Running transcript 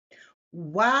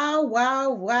Wow, wow,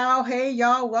 wow. Hey,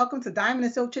 y'all. Welcome to Diamond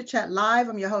and Silk Chit Chat Live.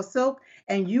 I'm your host, Silk,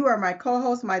 and you are my co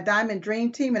host, my Diamond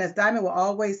Dream Team. And as Diamond will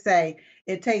always say,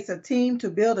 it takes a team to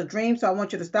build a dream. So I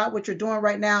want you to stop what you're doing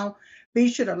right now. Be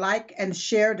sure to like and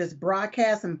share this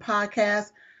broadcast and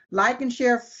podcast. Like and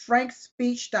share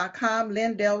frankspeech.com,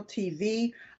 Lindell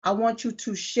TV. I want you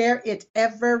to share it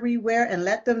everywhere and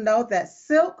let them know that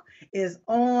Silk is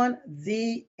on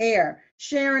the air.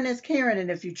 Sharing is caring. And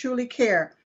if you truly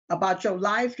care, about your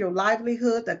life, your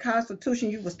livelihood, the Constitution,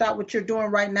 you would stop what you're doing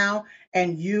right now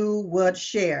and you would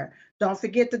share. Don't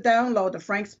forget to download the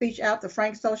Frank Speech app, the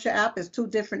Frank Social app. It's two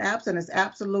different apps and it's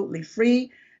absolutely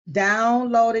free.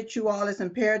 Download it, you all. It's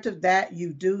imperative that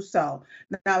you do so.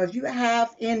 Now, if you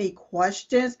have any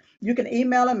questions, you can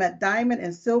email them at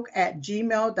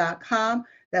diamondandsilk@gmail.com.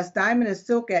 That's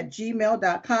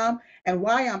diamondandsilk@gmail.com. And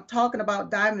why I'm talking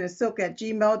about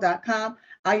diamondandsilk@gmail.com,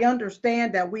 I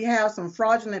understand that we have some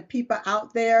fraudulent people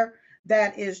out there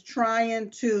that is trying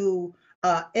to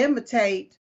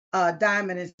imitate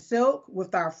Diamond and Silk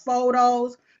with our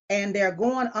photos, and they're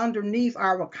going underneath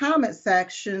our comment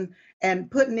section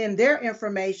and putting in their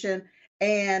information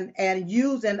and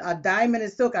using a Diamond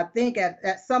and Silk, I think,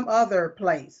 at some other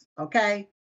place. Okay.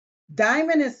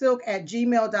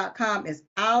 Diamondandsilk@gmail.com is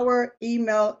our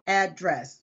email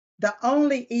address, the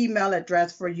only email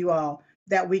address for you all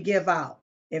that we give out.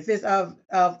 If it's of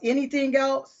anything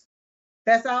else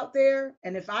that's out there,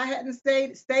 and if I hadn't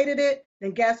stated it,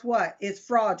 then guess what? It's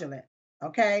fraudulent.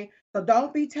 Okay? So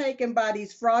don't be taken by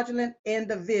these fraudulent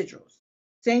individuals.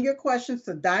 Send your questions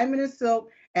to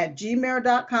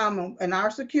diamondandsilk@gmail.com, and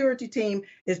our security team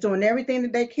is doing everything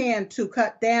that they can to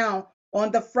cut down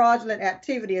on the fraudulent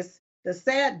activities. The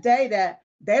sad day that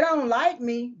they don't like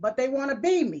me, but they want to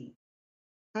be me.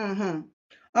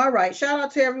 All right. Shout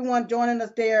out to everyone joining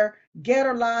us there.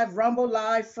 Getter Live, Rumble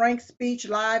Live, Frank Speech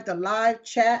Live, the live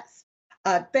chats.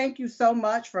 Thank you so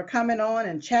much for coming on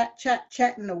and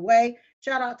chatting away.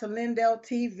 Shout out to Lindell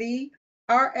TV,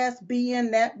 RSBN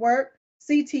Network,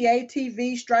 CTA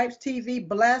TV, Stripes TV,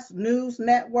 Blessed News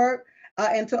Network,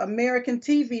 and to American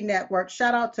TV Network.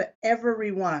 Shout out to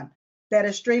everyone that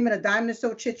is streaming a Diamond and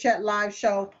Silk Chit Chat live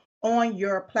show on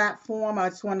your platform. I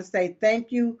just want to say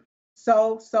thank you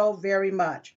so very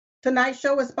much. Tonight's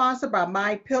show is sponsored by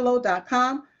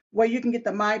MyPillow.com, where you can get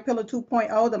the MyPillow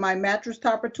 2.0, the My Mattress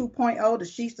Topper 2.0, the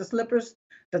sheets, the slippers,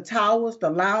 the towels, the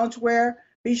loungewear.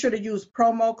 Be sure to use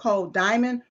promo code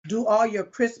DIAMOND. Do all your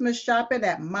Christmas shopping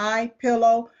at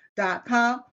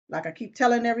MyPillow.com. Like I keep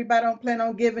telling everybody, I don't plan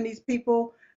on giving these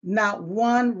people not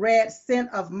one red cent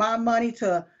of my money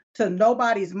to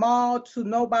nobody's mall, to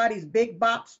nobody's big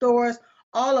box stores.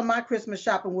 All of my Christmas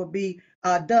shopping will be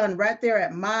done right there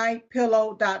at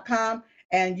mypillow.com,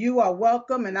 and you are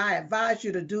welcome, and I advise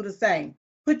you to do the same.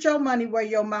 Put your money where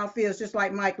your mouth is, just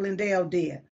like Mike Lindell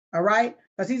did, all right?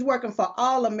 Because he's working for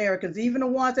all Americans, even the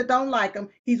ones that don't like him.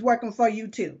 He's working for you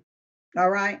too,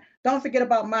 all right? Don't forget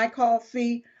about my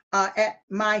coffee at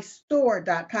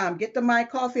mystore.com. Get the My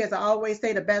Coffee. As I always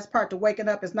say, the best part to waking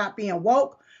up is not being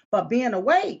woke, but being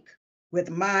awake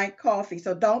with My Coffee.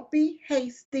 So don't be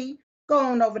hasty. Go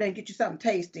on over there and get you something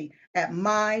tasty at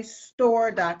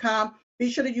mystore.com. Be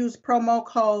sure to use promo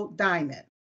code DIAMOND.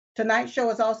 Tonight's show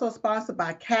is also sponsored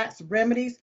by Cat's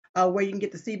Remedies, where you can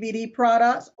get the CBD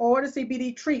products or the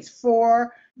CBD treats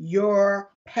for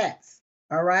your pets.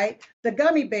 All right. The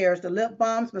gummy bears, the lip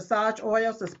balms, massage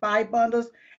oils, the spy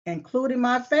bundles, including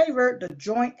my favorite, the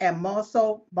joint and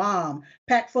muscle balm,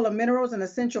 packed full of minerals and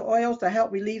essential oils to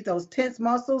help relieve those tense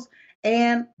muscles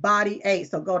and body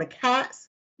aches. So go to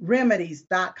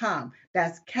catsremedies.com.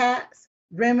 That's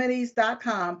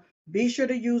catsremedies.com. Be sure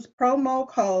to use promo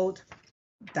code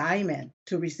DIAMOND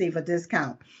to receive a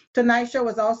discount. Tonight's show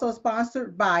is also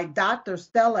sponsored by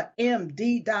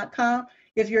drstellamd.com.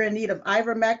 If you're in need of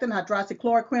ivermectin,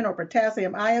 hydroxychloroquine, or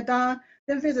potassium iodine,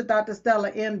 then visit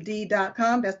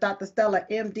drstellamd.com. That's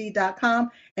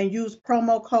drstellamd.com, and use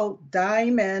promo code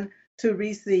DIAMOND to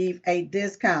receive a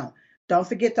discount. Don't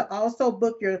forget to also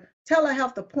book your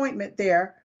telehealth appointment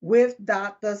there with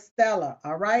Dr. Stella,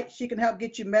 all right? She can help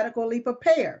get you medically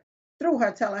prepared through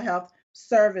her telehealth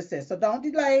services. So don't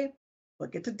delay.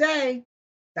 Book it today,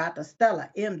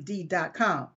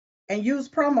 drstellamd.com, and use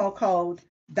promo code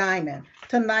DIAMOND.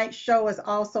 Tonight's show is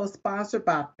also sponsored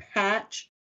by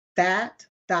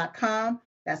patchthat.com.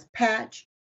 That's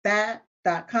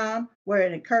patchthat.com, where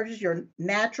it encourages your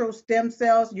natural stem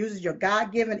cells, uses your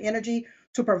God-given energy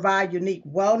to provide unique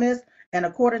wellness. And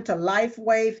according to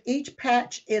LifeWave, each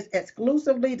patch is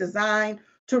exclusively designed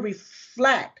to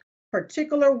reflect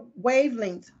particular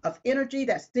wavelengths of energy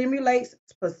that stimulates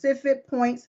specific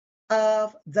points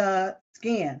of the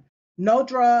skin. No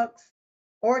drugs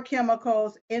or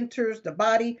chemicals enters the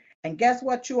body. And guess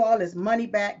what, you all? Is money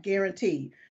back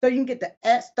guaranteed. So you can get the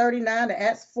X39, the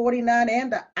X49,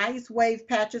 and the Ice Wave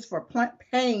patches for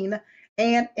pain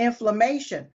and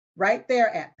inflammation right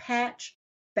there at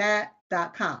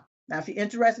patchthat.com. Now, if you're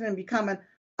interested in becoming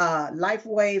a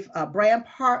LifeWave brand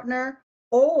partner,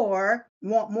 or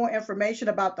want more information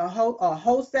about the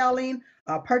wholesaling,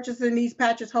 purchasing these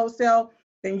patches wholesale,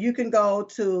 then you can go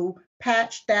to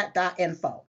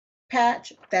patchthat.info.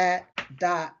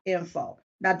 Patchthat.info.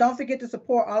 Now, don't forget to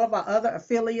support all of our other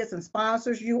affiliates and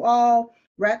sponsors, you all,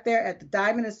 right there at the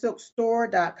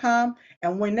diamondandsilkstore.com.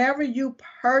 And whenever you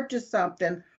purchase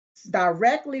something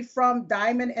directly from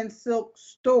Diamond and Silk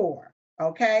Store,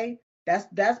 okay,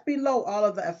 that's below all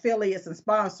of the affiliates and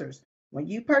sponsors. When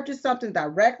you purchase something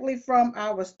directly from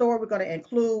our store, we're going to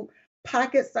include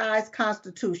pocket-sized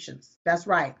constitutions. That's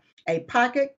right. A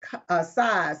pocket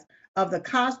size of the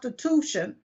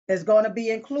Constitution is going to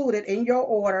be included in your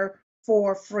order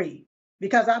for free,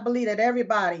 because I believe that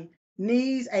everybody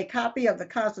needs a copy of the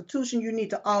Constitution. You need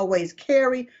to always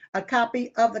carry a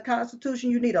copy of the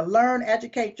Constitution. You need to learn,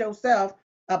 educate yourself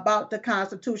about the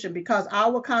Constitution, because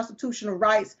our constitutional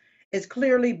rights is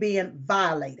clearly being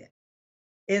violated.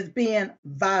 It's being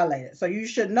violated. So you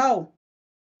should know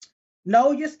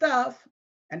your stuff,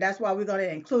 and that's why we're going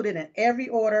to include it in every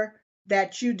order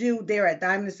that you do there at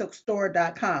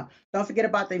diamondandsilkstore.com. Don't forget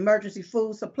about the emergency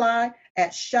food supply at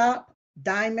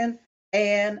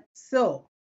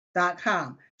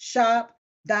shopdiamondandsilk.com.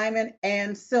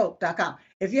 Shopdiamondandsilk.com.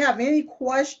 If you have any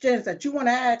questions that you want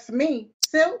to ask me,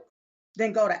 Silk,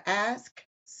 then go to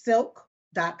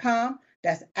asksilk.com.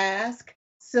 That's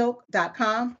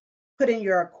asksilk.com. Put in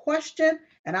your question,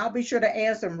 and I'll be sure to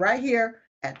answer them right here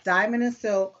at Diamond and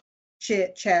Silk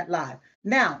Chit Chat Live.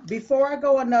 Now, before I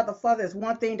go another further, there's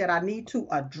one thing that I need to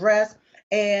address,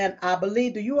 and I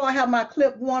believe, do you all have my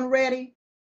clip one ready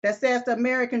that says the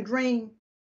American Dream?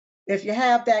 If you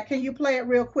have that, can you play it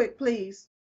real quick, please?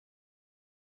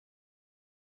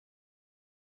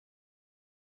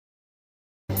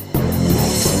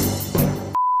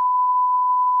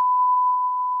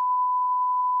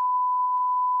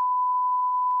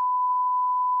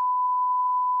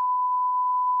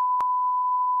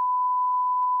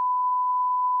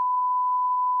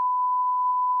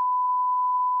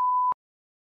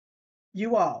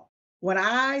 You all, when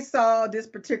I saw this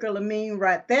particular meme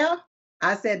right there,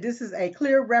 I said this is a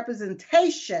clear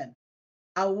representation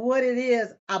of what it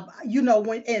is,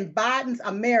 when in Biden's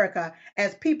America,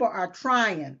 as people are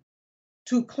trying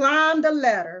to climb the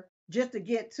ladder just to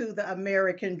get to the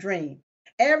American dream.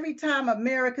 Every time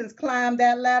Americans climb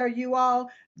that ladder, you all,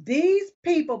 these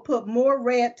people put more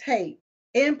red tape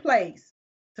in place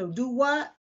to do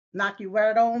what? Knock you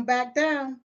right on back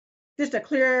down. Just a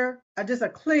clear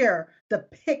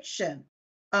depiction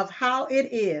of how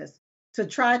it is to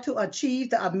try to achieve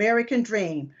the American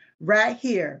dream right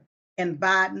here in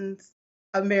Biden's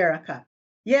America.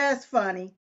 Yeah, it's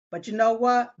funny, but you know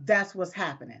what? That's what's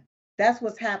happening. That's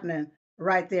what's happening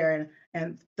right there.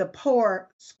 And the poor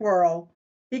squirrel,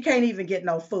 he can't even get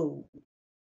no food.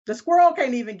 The squirrel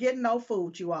can't even get no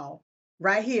food, you all,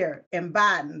 right here in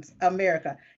Biden's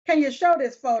America. Can you show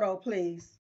this photo,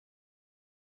 please?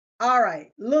 All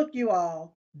right, look, you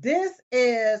all. This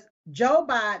is Joe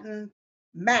Biden's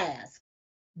mask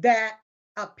that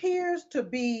appears to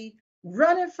be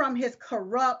running from his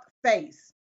corrupt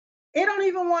face. It don't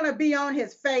even want to be on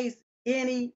his face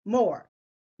anymore.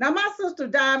 Now, my sister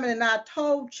Diamond and I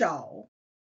told y'all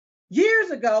years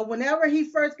ago, whenever he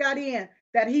first got in,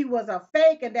 that he was a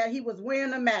fake and that he was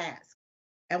wearing a mask.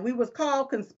 And we was called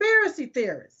conspiracy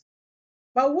theorists.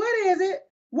 But what is it?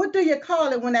 What do you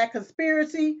call it when that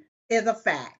conspiracy is a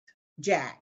fact,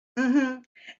 Jack?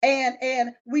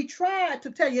 And we tried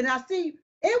to tell you. Now, see,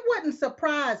 it wouldn't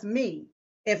surprise me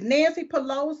if Nancy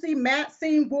Pelosi,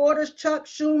 Maxine Waters, Chuck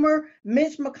Schumer,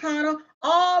 Mitch McConnell,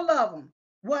 all of them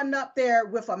wasn't up there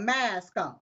with a mask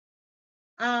on.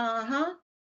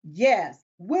 Yes,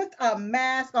 with a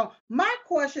mask on. My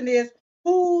question is,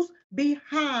 who's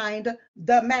behind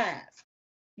the mask?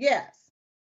 Yes,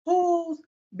 who's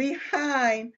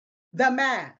behind the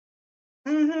mask?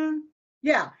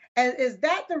 Yeah, and is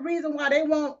that the reason why they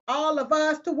want all of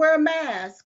us to wear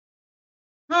masks?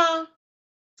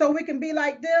 So we can be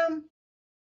like them,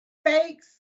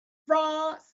 fakes,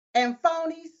 frauds, and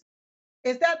phonies?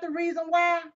 Is that the reason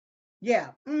why? Yeah.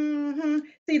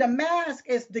 See, the mask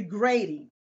is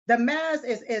degrading. The mask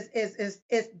is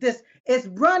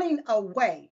running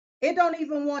away. It don't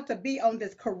even want to be on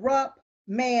this corrupt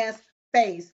man's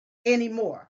face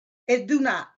anymore. It do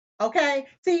not. Okay.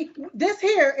 See, this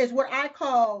here is what I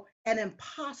call an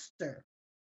imposter,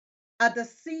 a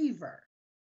deceiver,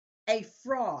 a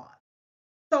fraud.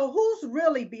 So who's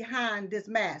really behind this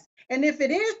mask? And if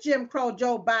it is Jim Crow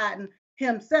Joe Biden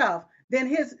himself, then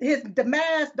the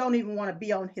mask don't even want to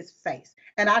be on his face.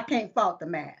 And I can't fault the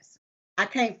mask. I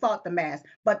can't fault the mask.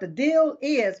 But the deal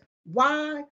is,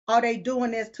 why are they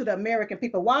doing this to the American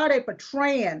people? Why are they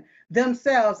portraying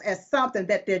themselves as something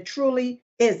that there truly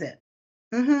isn't?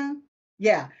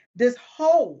 Yeah, this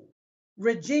whole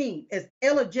regime is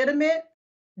illegitimate.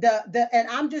 And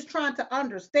I'm just trying to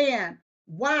understand,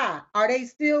 why are they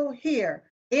still here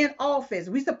in office?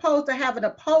 We're supposed to have an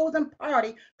opposing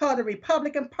party called the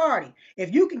Republican Party.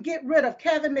 If you can get rid of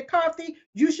Kevin McCarthy,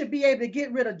 you should be able to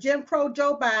get rid of Jim Crow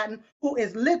Joe Biden, who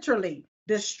is literally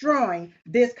destroying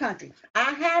this country.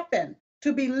 I happen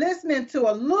to be listening to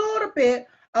a little bit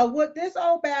of what this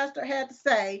old bastard had to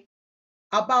say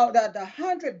about the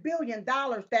 $100 billion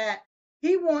that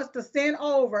he wants to send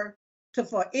over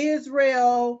for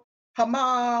Israel,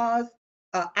 Hamas,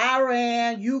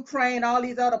 Iran, Ukraine, all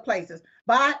these other places.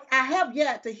 But I have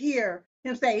yet to hear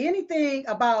him say anything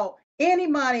about any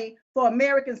money for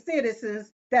American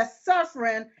citizens that's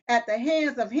suffering at the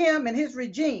hands of him and his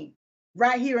regime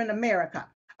right here in America.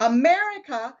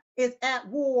 America is at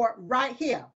war right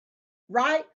here,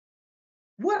 right?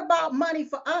 What about money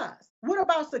for us? What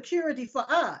about security for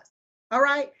us? All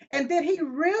right. And did he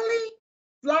really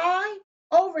fly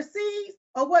overseas,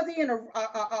 or was he in a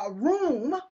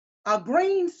room, a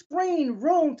green screen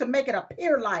room, to make it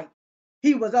appear like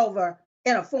he was over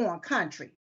in a foreign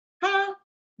country? Huh?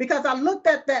 Because I looked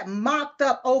at that mocked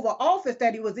up Oval Office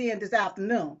that he was in this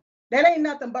afternoon. That ain't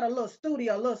nothing but a little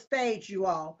studio, a little stage, you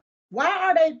all. Why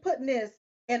are they putting this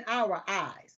in our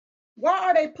eyes? Why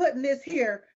are they putting this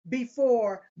here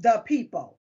before the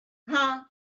people? Huh?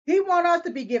 He want us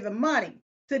to be giving money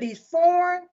to these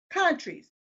foreign countries,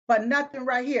 but nothing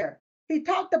right here. He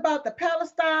talked about the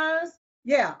Palestinians.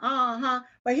 Yeah,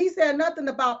 but he said nothing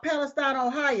about Palestine,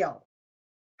 Ohio.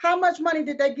 How much money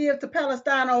did they give to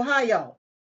Palestine, Ohio?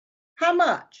 How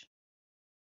much?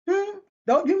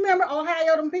 Don't you remember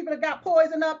Ohio, them people that got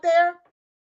poisoned up there?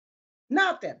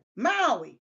 Nothing.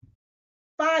 Maui.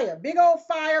 Fire, big old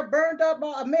fire, burned up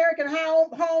American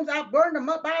homes. I burned them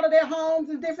up out of their homes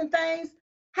and different things.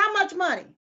 How much money?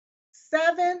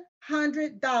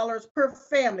 $700 per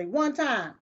family, one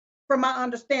time, from my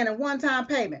understanding, one-time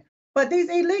payment. But these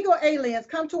illegal aliens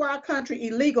come to our country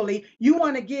illegally. You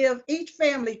want to give each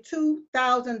family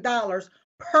 $2,000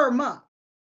 per month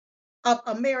of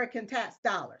American tax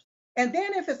dollars. And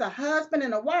then if it's a husband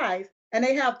and a wife, and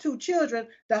they have 2 children,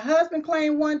 the husband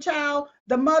claim 1 child,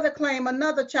 the mother claim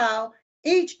another child,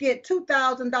 each get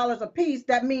 $2,000 apiece.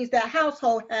 That means that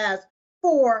household has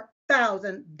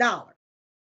 $4,000.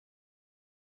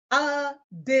 A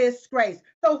disgrace.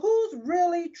 So who's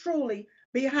really truly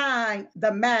behind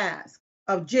the mask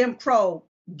of Jim Crow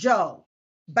Joe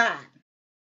Biden?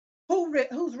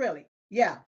 Who's really?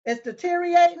 Yeah, it's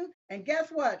deteriorating. And guess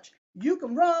what? You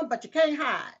can run, but you can't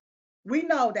hide. We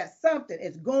know that something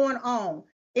is going on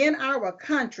in our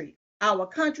country. Our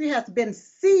country has been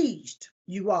sieged,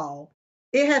 you all.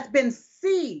 It has been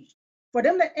sieged. For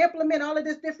them to implement all of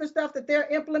this different stuff that they're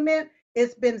implementing,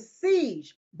 it's been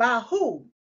sieged by who?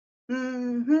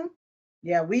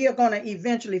 Yeah, we are going to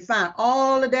eventually find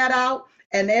all of that out,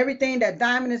 and everything that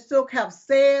Diamond and Silk have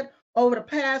said over the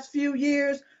past few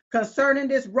years concerning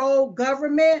this rogue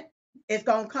government, it's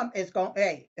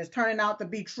turning out to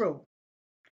be true.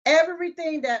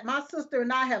 Everything that my sister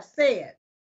and I have said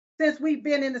since we've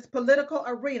been in this political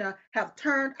arena have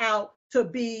turned out to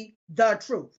be the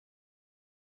truth.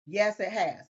 Yes, it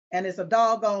has. And it's a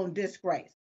doggone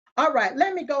disgrace. All right,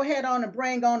 let me go ahead on and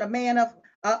bring on the man of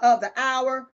the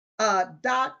hour,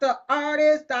 Dr.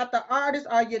 Ardis. Dr. Ardis,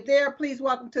 are you there? Please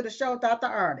welcome to the show, Dr.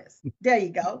 Ardis. There you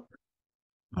go.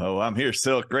 Oh, I'm here,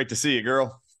 Silk. Great to see you,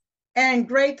 girl. And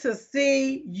great to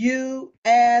see you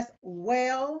as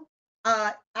well.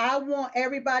 I want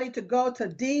everybody to go to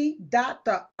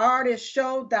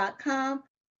d.theartistshow.com.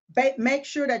 Make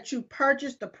sure that you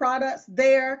purchase the products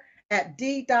there at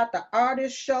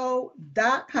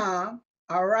d.theartistshow.com.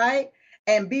 All right.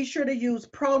 And be sure to use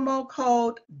promo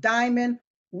code DIAMOND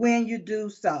when you do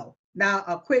so. Now,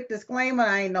 a quick disclaimer,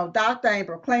 I ain't no doctor. I ain't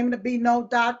proclaiming to be no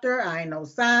doctor. I ain't no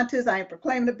scientist. I ain't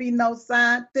proclaiming to be no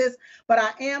scientist. But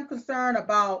I am concerned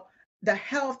about the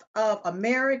health of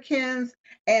Americans,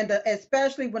 and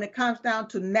especially when it comes down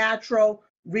to natural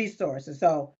resources.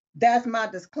 So that's my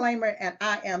disclaimer, and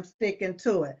I am sticking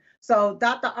to it. So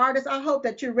Dr. Ardis, I hope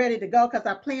that you're ready to go, because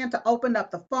I plan to open up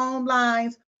the phone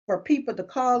lines for people to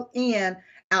call in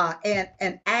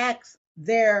and ask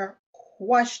their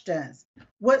questions.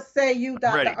 What say you, I'm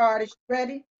Dr. ready. Ardis?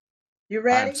 Ready? You I'm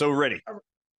ready? so ready.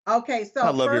 Okay, I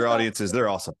so love your first off, audiences. They're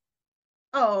awesome.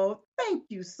 oh, thank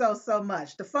you so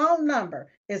much. The phone number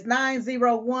is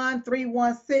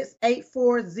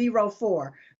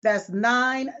 901-316-8404. That's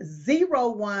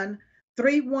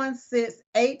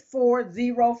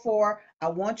 901-316-8404. I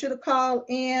want you to call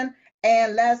in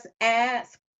and let's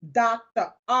ask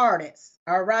Dr. Ardis.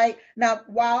 All right. Now,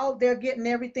 while they're getting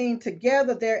everything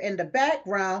together there in the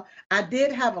background, I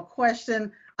did have a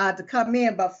question to come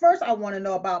in, but first I want to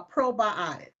know about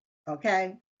probiotics.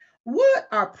 Okay. What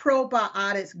are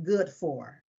probiotics good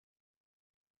for?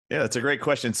 Yeah, that's a great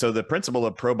question. So the principle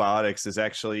of probiotics is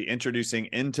actually introducing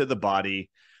into the body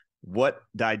what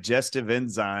digestive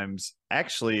enzymes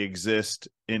actually exist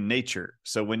in nature.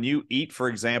 So when you eat, for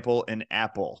example, an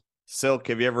apple, Silk,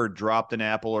 have you ever dropped an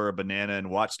apple or a banana and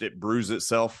watched it bruise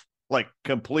itself, like Yes.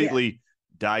 completely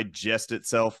digest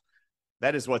itself?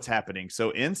 That is what's happening.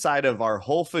 So inside of our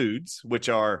whole foods, which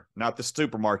are not the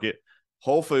supermarket,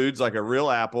 whole foods like a real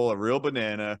apple, a real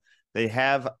banana, they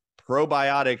have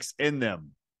probiotics in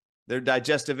them. They're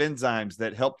digestive enzymes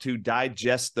that help to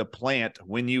digest the plant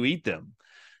when you eat them.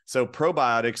 So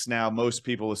probiotics now most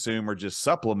people assume are just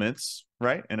supplements,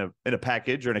 right? In a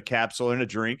package or in a capsule or in a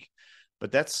drink.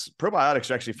 But that's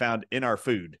probiotics are actually found in our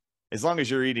food as long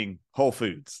as you're eating whole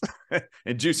foods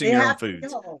and juicing They your own have to be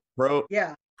foods. whole. Pro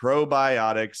Yeah.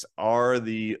 Probiotics are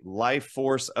the life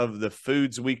force of the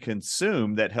foods we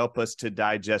consume that help us to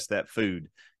digest that food. Do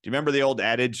you remember the old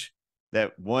adage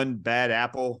that one bad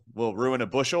apple will ruin a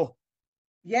bushel?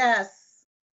 Yes.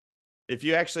 If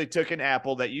you actually took an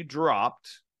apple that you dropped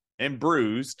and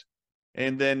bruised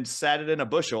and then sat it in a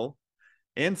bushel,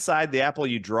 inside the apple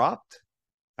you dropped,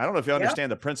 I don't know if you Yep.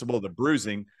 understand the principle of the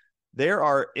bruising. There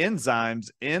are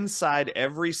enzymes inside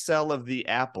every cell of the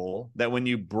apple that when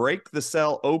you break the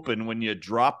cell open, when you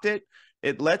dropped it,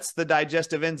 it lets the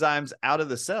digestive enzymes out of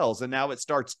the cells and now it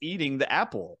starts eating the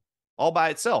apple all by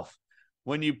itself.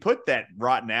 When you put that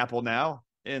rotten apple now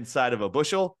inside of a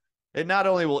bushel, it not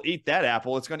only will eat that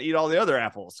apple, it's going to eat all the other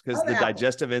apples because Other the apple.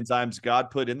 digestive enzymes God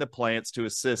put in the plants to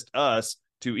assist us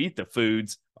to eat the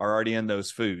foods are already in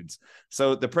those foods.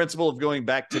 So the principle of going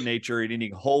back to nature and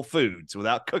eating whole foods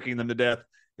without cooking them to death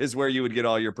is where you would get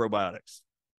all your probiotics.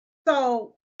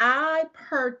 So I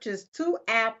purchased 2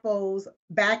 apples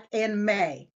back in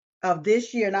May of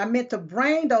this year, and I meant to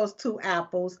bring those 2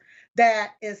 apples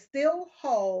that is still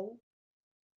whole,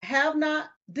 have not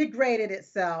degraded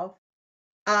itself.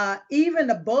 Even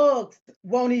the bugs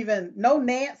won't even no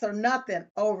gnats or nothing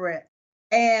over it.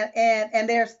 And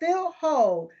they're still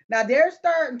whole. Now they're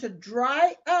starting to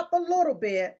dry up a little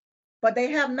bit, but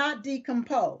they have not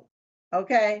decomposed.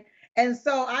 Okay. And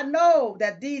so I know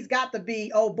that these got to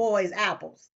be old boys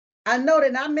apples. I know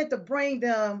that I meant to bring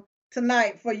them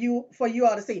tonight for you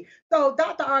all to see. So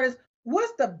Dr. Ardis,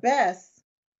 what's the best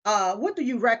what do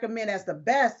you recommend as the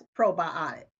best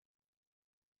probiotic?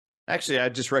 Actually, I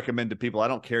just recommend to people, I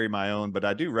don't carry my own, but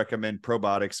I do recommend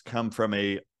probiotics come from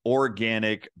a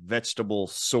organic vegetable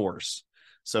source.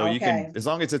 So you can, Okay. as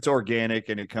long as it's organic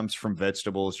and it comes from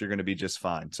vegetables, you're going to be just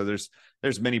fine. So there's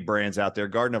many brands out there.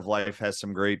 Garden of Life has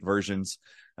some great versions.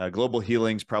 Global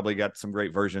Healing's probably got some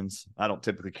great versions. I don't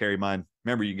typically carry mine.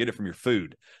 Remember, you get it from your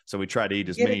food. So we try to eat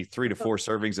You as get it. many 3 to 4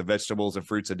 servings of vegetables and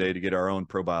fruits a day to get our own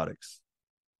probiotics.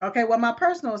 Okay, well, my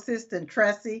personal assistant,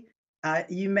 Tressie,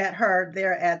 you met her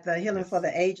there at the Healing for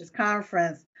Yes. the Ages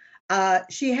conference.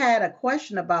 She had a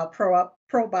question about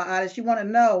probiotics. She wanted to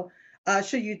know,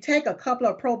 should you take a couple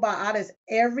of probiotics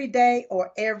every day or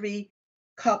every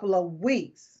couple of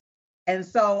weeks? And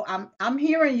so I'm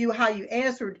hearing you how you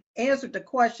answered the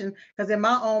question because in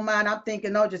my own mind I'm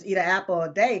thinking, no, just eat an apple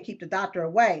a day, keep the doctor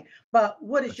away. But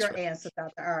what is That's your right. answer,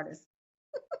 Dr. Ardis?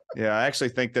 Yeah, I actually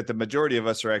think that the majority of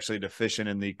us are actually deficient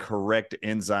in the correct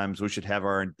enzymes we should have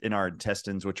in our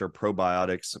intestines, which are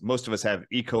probiotics. Most of us have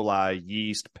E. coli,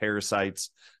 yeast, parasites,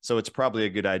 so it's probably a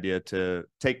good idea to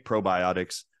take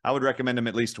probiotics. I would recommend them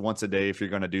at least once a day if you're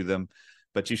going to do them,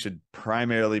 but you should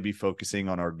primarily be focusing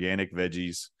on organic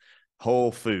veggies,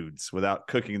 whole foods without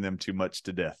cooking them too much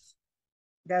to death.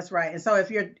 That's right. And so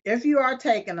if you are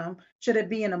taking them, should it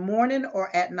be in the morning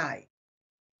or at night?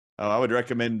 I would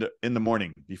recommend in the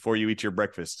morning before you eat your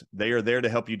breakfast. They are there to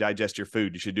help you digest your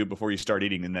food. You should do it before you start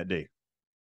eating in that day.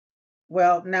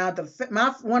 Well, now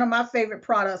one of my favorite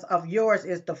products of yours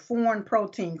is the Foreign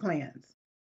Protein Cleanse.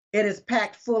 It is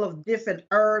packed full of different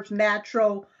herbs,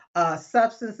 natural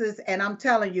substances, and I'm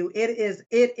telling you, it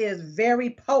is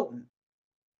very potent.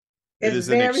 It It's is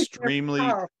an very extremely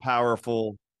powerful.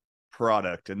 powerful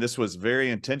product, and this was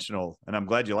very intentional. And I'm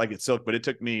glad you like it, Silk. But it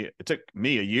took me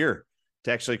a year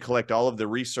to actually collect all of the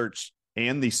research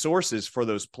and the sources for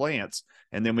those plants.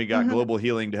 And then we got Global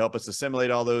Healing to help us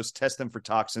assimilate all those, test them for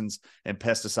toxins and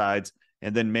pesticides,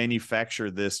 and then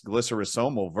manufacture this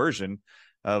glycerisomal version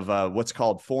of what's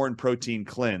called foreign protein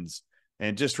cleanse.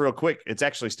 And just real quick, it's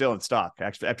actually still in stock.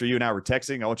 Actually, after you and I were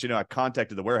texting, I want you to know I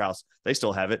contacted the warehouse. They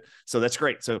still have it. So that's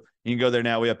great. So you can go there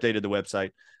now. We updated the website.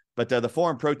 But the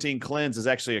foreign protein cleanse is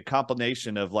actually a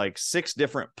combination of like 6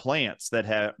 different plants that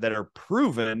are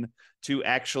proven to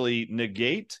actually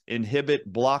negate, inhibit,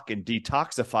 block, and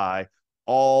detoxify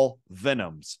all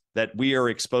venoms that we are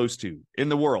exposed to in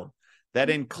the world.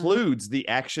 That includes the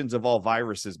actions of all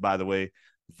viruses, by the way.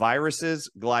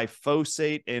 Viruses,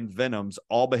 glyphosate, and venoms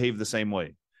all behave the same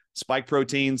way. Spike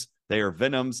proteins, they are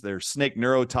venoms. They're snake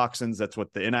neurotoxins. That's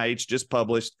what the NIH just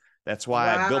published. That's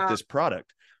why I built this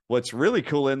product. What's really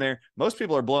cool in there, most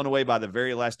people are blown away by the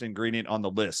very last ingredient on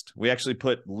the list. We actually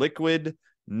put liquid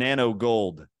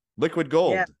gold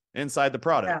inside the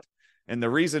product. And the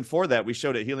reason for that, we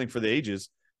showed at Healing for the Ages,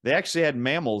 they actually had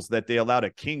mammals that they allowed a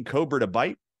king cobra to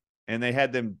bite, and they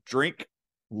had them drink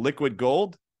liquid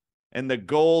gold, and the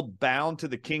gold bound to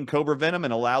the king cobra venom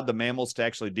and allowed the mammals to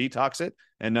actually detox it,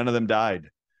 and none of them died.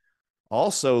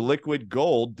 Also, liquid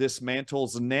gold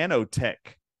dismantles nanotech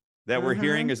that we're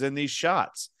hearing is in these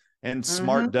shots, and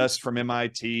smart dust from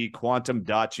MIT, quantum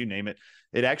dots, you name it.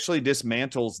 It actually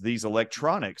dismantles these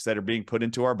electronics that are being put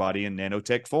into our body in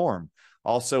nanotech form.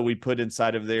 Also, we put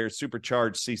inside of there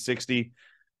supercharged C60,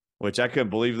 which I couldn't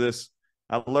believe this.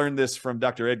 I learned this from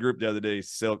Dr. Ed Group the other day,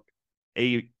 Silk.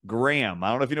 A gram, I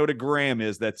don't know if you know what a gram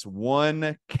is, that's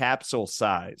 1 capsule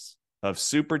size of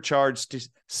supercharged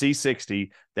C60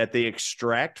 that they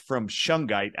extract from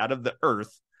shungite out of the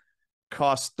earth,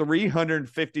 costs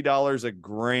 $350 a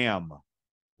gram,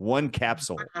 1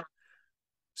 capsule.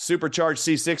 Supercharged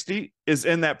C60 is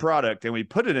in that product, and we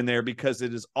put it in there because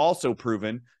it is also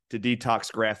proven to detox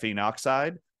graphene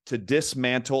oxide, to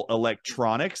dismantle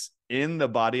electronics in the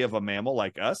body of a mammal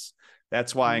like us.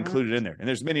 That's why I included it in there. And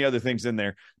there's many other things in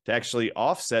there to actually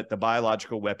offset the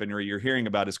biological weaponry you're hearing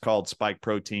about is called spike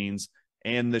proteins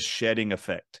and the shedding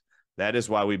effect. That is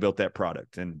why we built that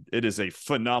product. And it is a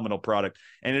phenomenal product.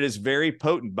 And it is very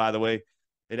potent, by the way.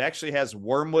 It actually has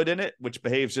wormwood in it, which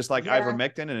behaves just like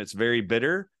ivermectin, and it's very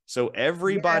bitter. So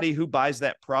everybody who buys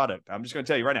that product, I'm just going to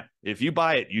tell you right now, if you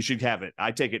buy it, you should have it.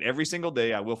 I take it every single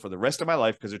day. I will for the rest of my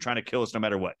life because they're trying to kill us no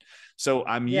matter what. So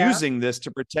I'm using this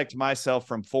to protect myself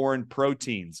from foreign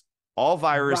proteins. All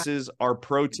viruses are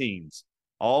proteins.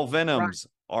 All venoms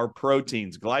are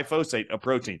proteins. Glyphosate, a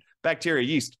protein. Bacteria,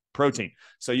 yeast, protein.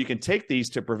 So you can take these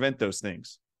to prevent those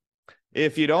things.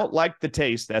 If you don't like the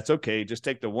taste, that's okay. Just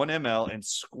take the 1 ml and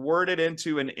squirt it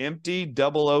into an empty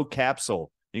 00 capsule.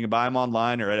 You can buy them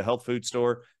online or at a health food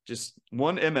store. Just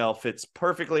 1 ml fits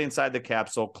perfectly inside the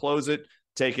capsule. Close it,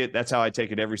 take it. That's how I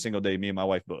take it every single day, me and my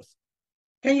wife both.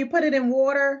 Can you put it in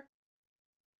water?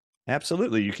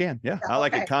 Absolutely, you can. Yeah, I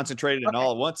like it concentrated and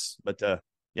all at once, but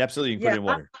absolutely, you can put it in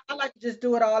water. I like to just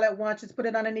do it all at once, just put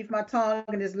it underneath my tongue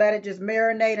and just let it just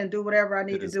marinate and do whatever I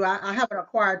need to do. I have an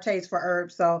acquired taste for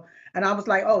herbs, so, and I was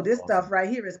like, oh, this stuff right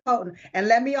here is potent. And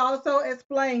let me also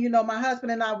explain, you know, my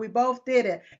husband and I, we both did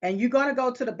it, and you're going to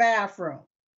go to the bathroom.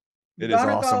 It is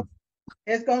awesome.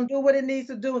 It's going to do what it needs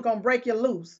to do. It's going to break you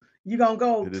loose. You're going to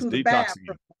go to the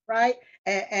bathroom, right?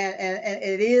 And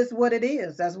it is what it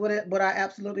is. That's what I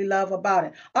absolutely love about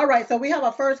it. All right, so we have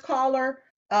our first caller.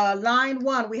 Line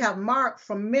 1, we have Mark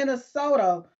from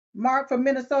Minnesota. Mark from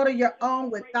Minnesota, you're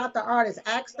on with Dr. Ardis.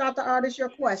 Ask Dr. Ardis your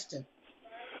question.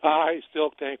 Hi,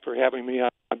 Silk. Thanks for having me on,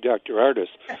 Dr. Ardis.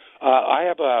 I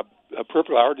have a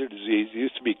peripheral artery disease. It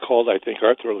used to be called, I think,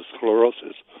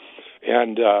 atherosclerosis.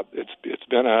 And it's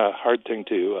been a hard thing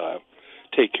to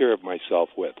take care of myself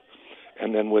with.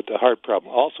 And then with the heart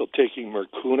problem, also taking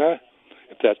Mercuna,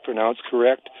 if that's pronounced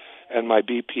correct, and my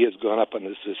BP has gone up on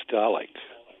the systolic.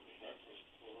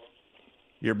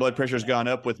 Your blood pressure's gone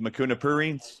up with Mercuna.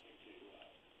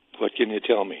 What can you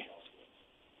tell me?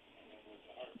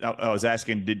 I was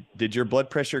asking, did your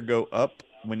blood pressure go up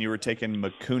when you were taking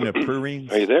Mercuna?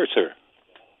 Are you there, sir?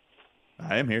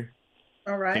 I am here.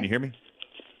 All right. Can you hear me?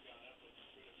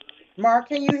 Mark,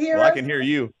 can you hear us? Well, I can hear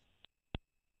you.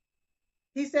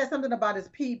 He said something about his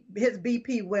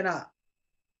BP went up.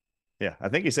 Yeah, I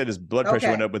think he said his blood pressure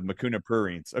went up with Mercuna.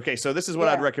 Okay, so this is what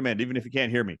I'd recommend, even if you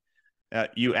can't hear me.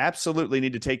 You absolutely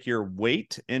need to take your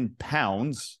weight in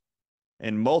pounds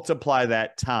and multiply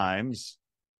that times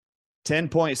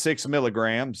 10.6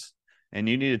 milligrams, and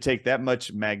you need to take that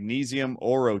much magnesium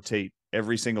orotate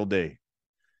every single day.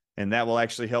 And that will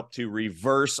actually help to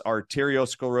reverse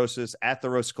arteriosclerosis,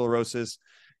 atherosclerosis.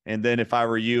 And then if I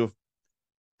were you,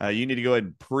 You need to go ahead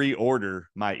and pre-order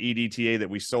my EDTA that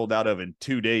we sold out of in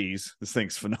 2 days. This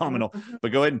thing's phenomenal. Mhm.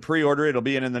 But go ahead and pre-order it. It'll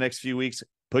be in the next few weeks.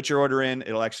 Put your order in.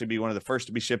 It'll actually be one of the first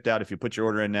to be shipped out if you put your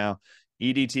order in now.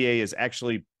 EDTA is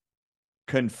actually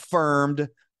confirmed,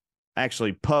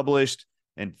 actually published,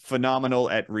 and phenomenal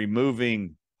at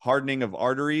removing hardening of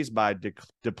arteries by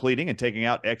depleting and taking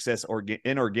out excess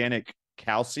inorganic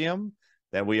calcium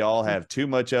that we all have too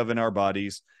much of in our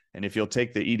bodies. And if you'll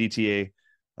take the EDTA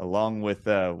along with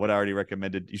what I already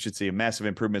recommended, you should see a massive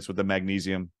improvements with the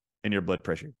magnesium in your blood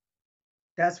pressure.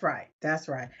 That's right. That's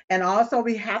right. And also,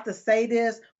 we have to say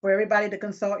this for everybody to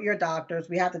consult your doctors.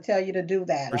 We have to tell you to do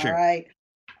that. For sure. All right.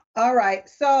 All right.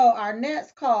 So our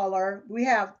next caller, we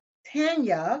have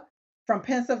Tanya from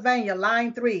Pennsylvania,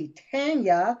 line 3.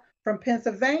 Tanya from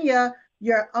Pennsylvania,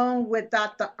 you're on with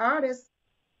Dr. Ardis.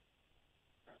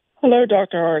 Hello,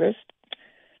 Dr. Ardis.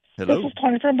 Hello. This is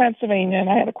Tony from Pennsylvania, and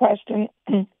I had a question.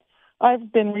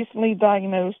 I've been recently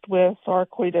diagnosed with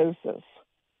sarcoidosis,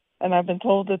 and I've been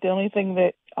told that the only thing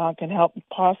that can help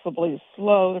possibly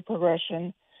slow the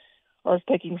progression are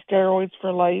taking steroids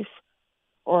for life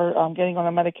or getting on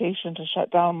a medication to shut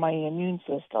down my immune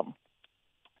system.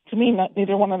 To me,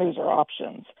 neither one of those are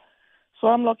options. So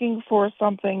I'm looking for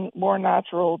something more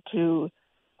natural to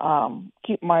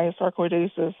keep my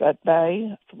sarcoidosis at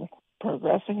bay from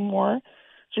progressing more.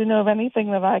 Do you know of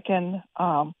anything that I can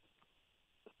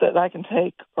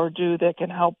take or do that can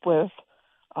help with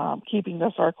keeping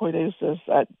the sarcoidosis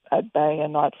at bay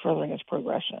and not furthering its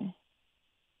progression?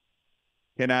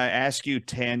 Can I ask you,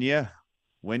 Tanya,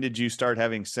 when did you start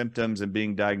having symptoms and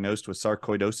being diagnosed with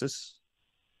sarcoidosis?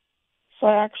 So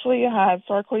I actually had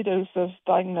sarcoidosis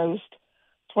diagnosed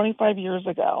 25 years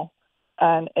ago.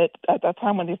 And at that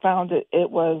time when they found it, it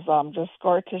was just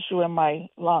scar tissue in my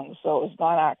lungs, so it was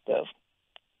not active.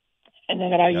 And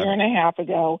then about a year and a half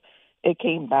ago, it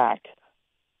came back.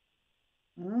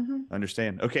 Mm-hmm.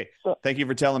 Understand. Okay. Thank you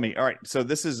for telling me. All right. So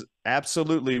this is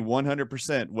absolutely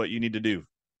 100% what you need to do.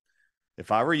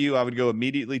 If I were you, I would go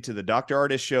immediately to the Dr.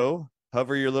 Ardis show,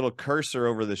 hover your little cursor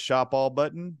over the shop all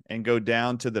button, and go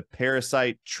down to the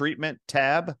parasite treatment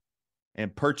tab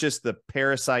and purchase the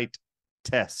parasite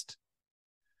test.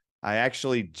 I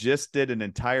actually just did an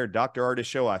entire Dr. Ardis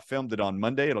show. I filmed it on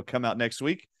Monday. It'll come out next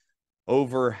week,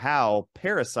 over how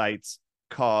parasites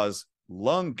cause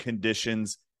lung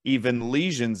conditions, even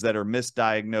lesions that are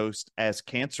misdiagnosed as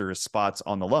cancerous spots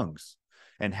on the lungs,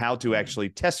 and how to actually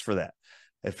test for that.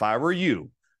 If I were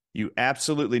you, you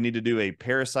absolutely need to do a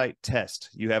parasite test.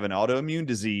 You have an autoimmune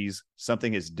disease.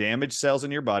 Something has damaged cells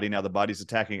in your body. Now the body's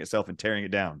attacking itself and tearing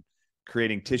it down,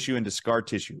 creating tissue into scar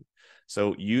tissue.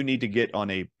 So you need to get on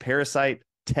a parasite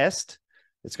test.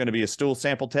 It's going to be a stool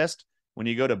sample test. When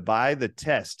you go to buy the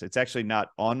test, it's actually not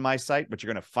on my site, but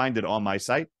you're going to find it on my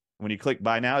site. When you click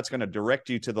buy now, it's going to direct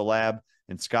you to the lab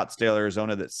in Scottsdale,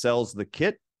 Arizona that sells the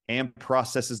kit and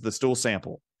processes the stool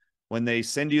sample. When they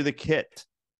send you the kit,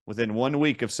 within 1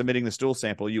 week of submitting the stool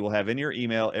sample, you will have in your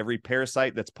email every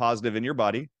parasite that's positive in your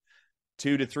body.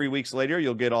 2 to 3 weeks later,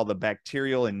 you'll get all the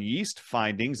bacterial and yeast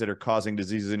findings that are causing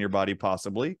diseases in your body,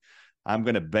 possibly. I'm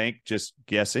going to bank just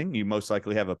guessing. You most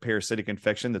likely have a parasitic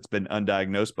infection that's been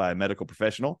undiagnosed by a medical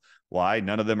professional. Why?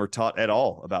 None of them are taught at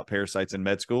all about parasites in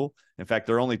med school. In fact,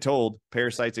 they're only told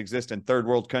parasites exist in third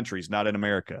world countries, not in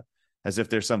America, as if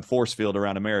there's some force field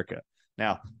around America.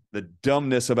 Now, the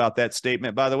dumbness about that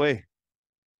statement, by the way,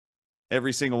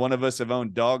 every single one of us have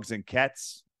owned dogs and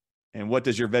cats. And what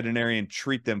does your veterinarian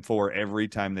treat them for every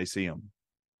time they see them?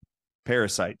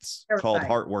 Parasites called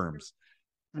heartworms.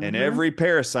 Mm-hmm. And every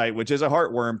parasite, which is a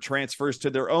heartworm, transfers to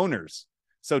their owners.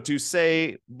 So to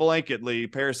say blanketly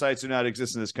parasites do not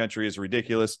exist in this country is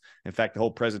ridiculous. In fact, the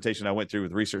whole presentation I went through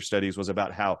with research studies was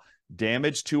about how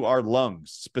damage to our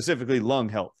lungs, specifically lung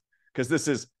health, because this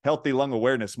is Healthy Lung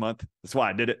Awareness Month. That's why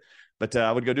I did it. But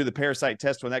I would go do the parasite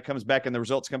test. When that comes back and the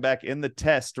results come back in the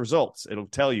test results, it'll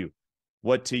tell you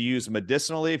what to use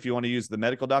medicinally if you want to use the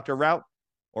medical doctor route,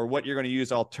 or what you're going to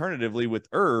use alternatively with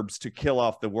herbs to kill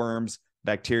off the worms,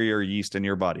 bacteria, or yeast in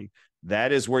your body.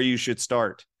 That is where you should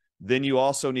start. Then you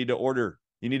also need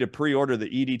to pre-order the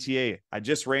EDTA. I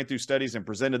just ran through studies and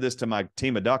presented this to my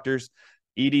team of doctors.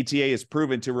 EDTA is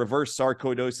proven to reverse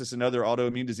sarcoidosis and other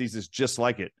autoimmune diseases just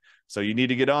like it. So you need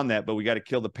to get on that, but we got to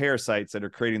kill the parasites that are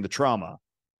creating the trauma.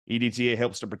 EDTA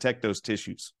helps to protect those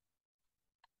tissues.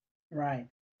 Right.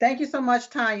 Thank you so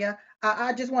much, Tanya.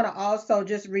 I just want to also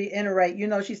just reiterate,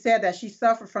 she said that she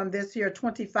suffered from this here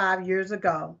 25 years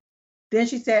ago. Then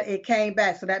she said it came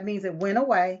back. So that means it went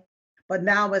away, but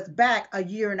now it's back a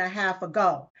year and a half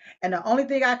ago. And the only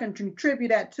thing I can contribute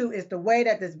that to is the way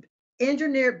that this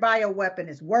engineered bioweapon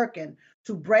is working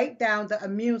to break down the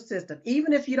immune system.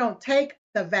 Even if you don't take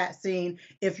the vaccine,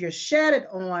 if you're shed it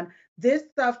on, this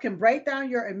stuff can break down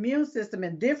your immune system,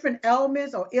 and different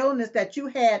ailments or illness that you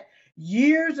had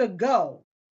years ago,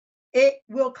 it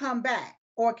will come back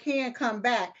or can come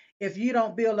back if you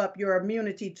don't build up your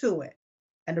immunity to it.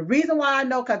 And the reason why I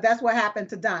know, because that's what happened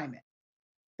to Diamond.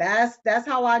 That's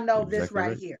how I know this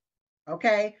right here.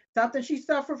 Okay, something she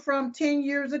suffered from 10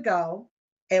 years ago.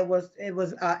 It was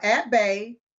at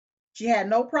bay. She had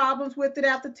no problems with it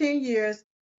after 10 years.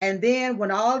 And then when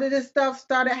all of this stuff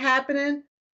started happening,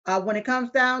 when it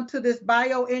comes down to this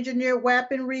bioengineered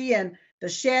weaponry and the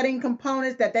shedding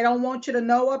components that they don't want you to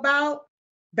know about,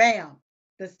 bam,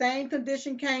 the same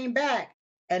condition came back,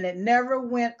 and it never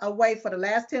went away for the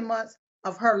last 10 months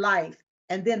of her life.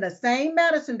 And then the same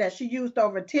medicine that she used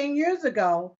over 10 years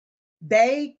ago,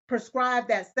 they prescribed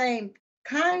that same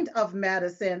kind of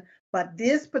medicine, but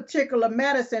this particular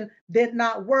medicine did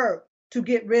not work to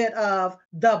get rid of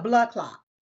the blood clot.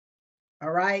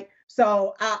 All right.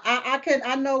 So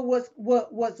I know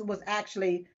what's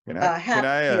actually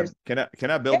happening.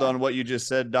 Can I build on what you just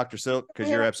said, Dr. Silk?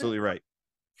 Because you're absolutely right.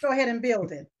 Go ahead and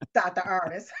build it, Dr.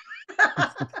 Ardis.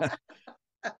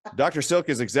 Dr. Silk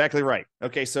is exactly right.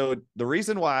 Okay, so the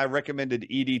reason why I recommended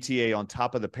EDTA on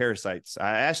top of the parasites,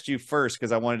 I asked you first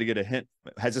because I wanted to get a hint.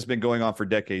 Has this been going on for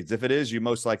decades? If it is, you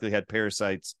most likely had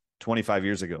parasites 25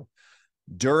 years ago.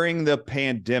 During the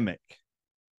pandemic,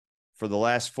 for the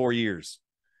last 4 years,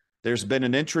 there's been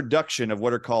an introduction of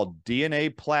what are called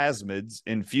DNA plasmids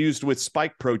infused with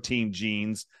spike protein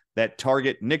genes that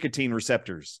target nicotine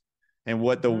receptors. And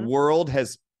what the world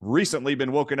has recently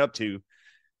been woken up to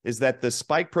is that the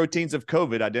spike proteins of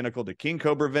COVID, identical to king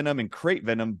cobra venom and crate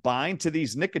venom, bind to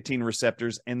these nicotine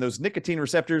receptors, and those nicotine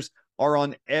receptors are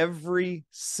on every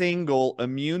single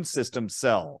immune system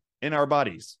cell in our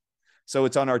bodies. So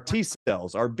it's on our T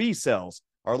cells, our B cells,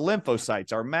 our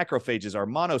lymphocytes, our macrophages, our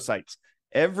monocytes.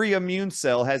 Every immune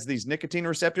cell has these nicotine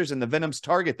receptors, and the venoms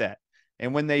target that.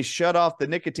 And when they shut off the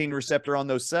nicotine receptor on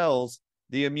those cells,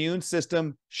 the immune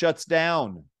system shuts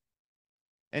down.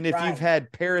 And if you've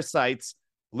had parasites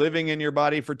living in your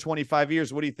body for 25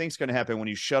 years, what do you think is going to happen when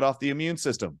you shut off the immune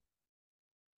system?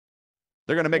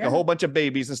 They're going to make a whole bunch of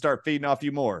babies and start feeding off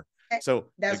you more. So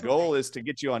the goal is to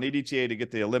get you on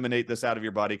EDTA to eliminate this out of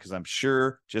your body, because I'm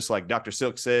sure, just like Dr.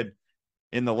 Silk said,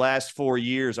 in the last 4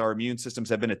 years, our immune systems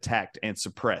have been attacked and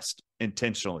suppressed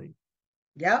intentionally.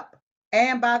 Yep.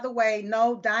 And by the way,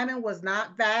 no, Diamond was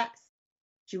not vaxxed.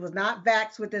 She was not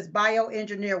vaxxed with this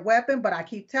bioengineered weapon, but I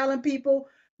keep telling people,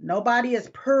 nobody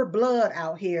is pure blood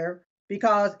out here,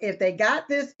 because if they got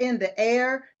this in the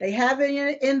air, they have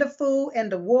it in the food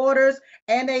and the waters,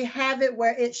 and they have it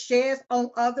where it sheds on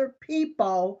other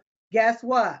people, guess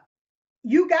what?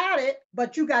 You got it,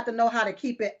 but you got to know how to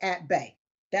keep it at bay.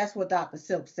 That's what Dr.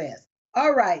 Silk says.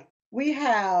 All right, we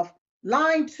have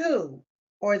line 2,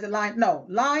 or is it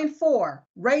line 4,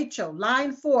 Rachel,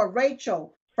 line 4,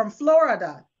 Rachel from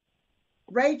Florida.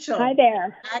 Rachel. Hi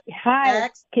there. Hi.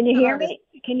 Can you hear me?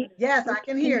 Yes, I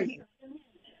can hear you.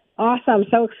 Awesome.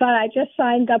 So excited. I just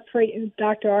signed up for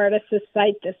Dr. Ardis'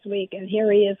 site this week, and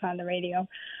here he is on the radio.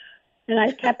 And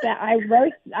I kept that. I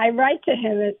write to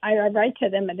him. I write to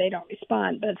them, and they don't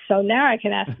respond. But so now I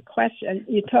can ask a question.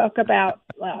 You talk about,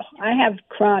 well, I have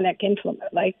chronic inflammation,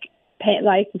 like pain,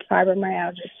 like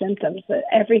fibromyalgia symptoms. That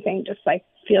everything just like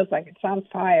feels like it's on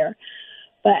fire.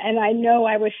 And I know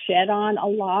I was shed on a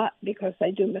lot because I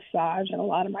do massage, and a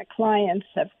lot of my clients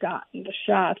have gotten the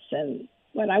shots. And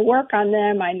when I work on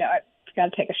them, I know I've got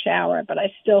to take a shower, but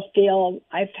I still feel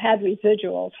I've had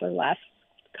residuals for the last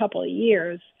couple of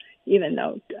years, even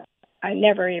though I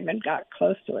never even got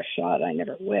close to a shot. I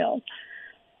never will.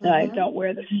 And I don't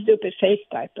wear the stupid face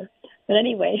diaper. But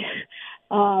anyway,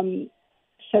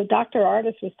 so Dr.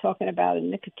 Ardis was talking about a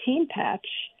nicotine patch.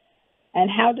 And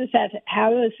how does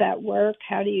that work?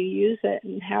 How do you use it,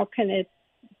 and how can it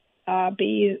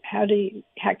be? How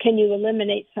can you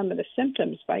eliminate some of the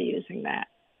symptoms by using that?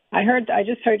 I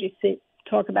just heard you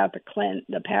talk about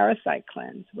the parasite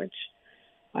cleanse, which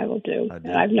I will do.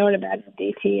 And I've known about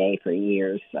DTA for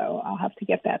years, so I'll have to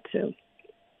get that too.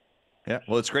 Yeah,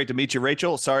 well, it's great to meet you,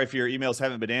 Rachel. Sorry if your emails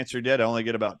haven't been answered yet. I only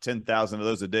get about 10,000 of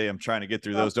those a day. I'm trying to get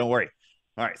through those. Don't worry.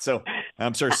 All right, so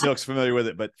I'm sure Silk's familiar with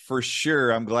it, but for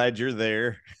sure, I'm glad you're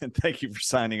there, and thank you for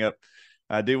signing up.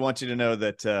 I do want you to know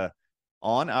that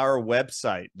on our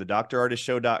website, the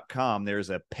drardisshow.com, there's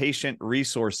a patient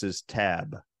resources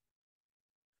tab.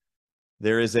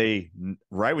 There is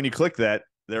right when you click that,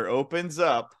 there opens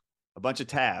up a bunch of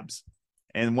tabs,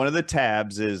 and one of the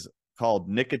tabs is called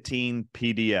Nicotine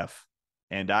PDF.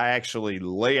 And I actually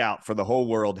lay out for the whole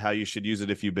world how you should use it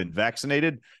if you've been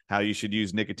vaccinated, how you should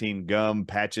use nicotine gum,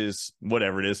 patches,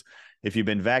 whatever it is. If you've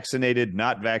been vaccinated,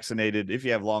 not vaccinated, if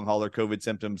you have long hauler COVID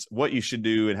symptoms, what you should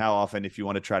do and how often if you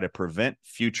want to try to prevent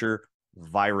future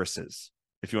viruses,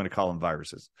 if you want to call them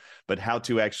viruses, but how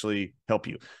to actually help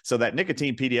you. So that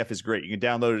nicotine PDF is great. You can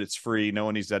download it. It's free. No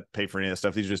one needs to pay for any of that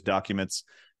stuff. These are just documents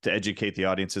to educate the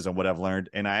audiences on what I've learned.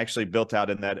 And I actually built out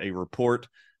in that a report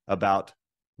about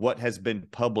what has been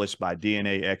published by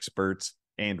DNA experts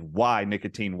and why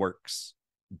nicotine works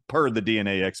per the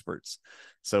DNA experts.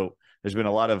 So there's been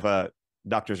a lot of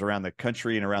doctors around the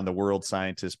country and around the world,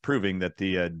 scientists proving that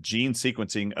the gene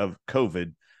sequencing of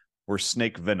COVID were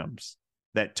snake venoms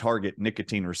that target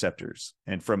nicotine receptors.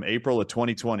 And from April of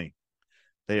 2020,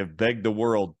 they have begged the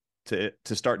world to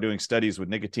start doing studies with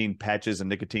nicotine patches and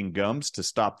nicotine gums to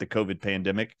stop the COVID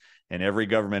pandemic. And every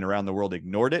government around the world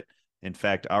ignored it. In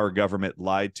fact, our government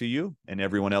lied to you and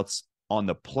everyone else on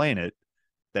the planet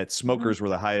that smokers were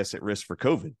the highest at risk for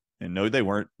COVID. And no, they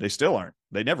weren't. They still aren't.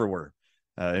 They never were.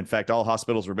 In fact, all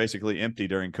hospitals were basically empty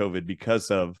during COVID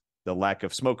because of the lack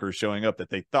of smokers showing up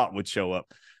that they thought would show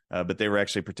up. But they were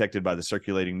actually protected by the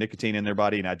circulating nicotine in their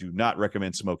body. And I do not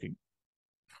recommend smoking.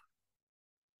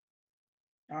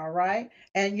 All right.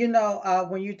 And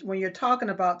when you're talking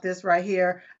about this right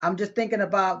here, I'm just thinking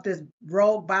about this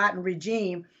rogue Biden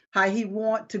regime, how he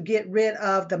want to get rid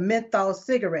of the menthol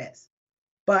cigarettes,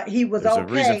 but he was There's okay.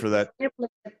 a reason for that.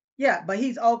 Yeah, but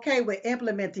he's okay with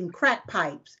implementing crack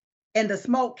pipes in the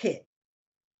smoke kit.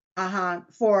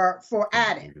 For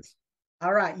addicts.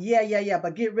 All right. Yeah.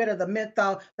 But get rid of the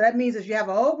menthol. That means if you have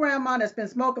an old grandma that's been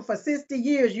smoking for 60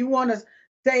 years, you want to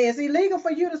say it's illegal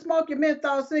for you to smoke your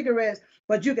menthol cigarettes,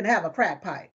 but you can have a crack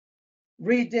pipe.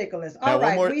 Ridiculous. All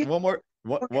now, right.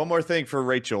 One more thing for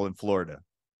Rachel in Florida.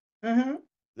 Mm-hmm.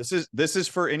 This is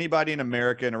for anybody in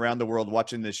America and around the world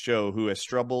watching this show who has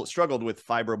struggled with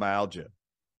fibromyalgia.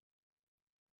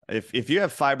 If you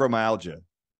have fibromyalgia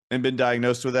and been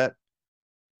diagnosed with that,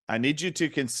 I need you to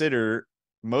consider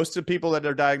most of the people that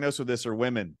are diagnosed with this are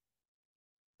women.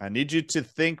 I need you to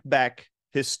think back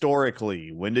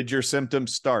historically. When did your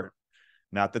symptoms start?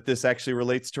 Not that this actually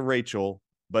relates to Rachel,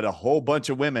 but a whole bunch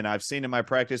of women I've seen in my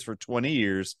practice for 20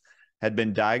 years had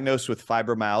been diagnosed with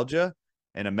fibromyalgia,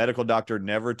 and a medical doctor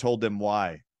never told them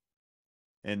why.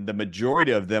 And the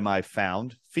majority of them I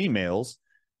found, females,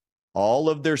 all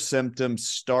of their symptoms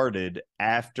started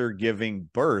after giving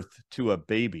birth to a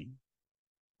baby.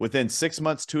 Within 6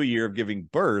 months to a year of giving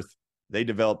birth, they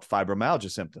developed fibromyalgia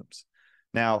symptoms.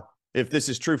 Now, if this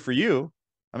is true for you,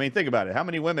 I mean, think about it. How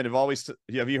many women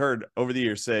have you heard over the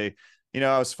years say,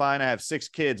 I was fine, I have 6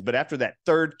 kids, but after that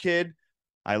third kid,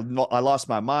 I lost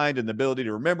my mind and the ability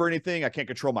to remember anything. I can't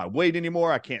control my weight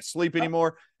anymore. I can't sleep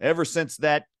anymore. Ever since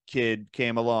that kid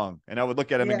came along. And I would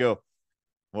look at him and go,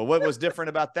 well, what was different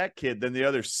about that kid than the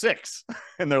other 6?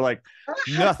 And they're like,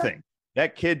 nothing.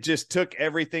 That kid just took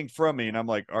everything from me. And I'm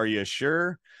like, are you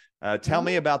sure? Tell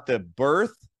me about the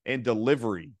birth and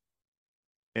delivery.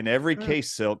 In every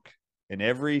case, Silk, in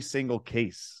every single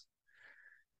case,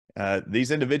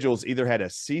 these individuals either had a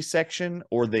C-section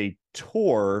or they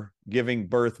tore giving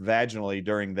birth vaginally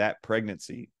during that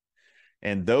pregnancy.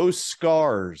 And those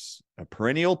scars, a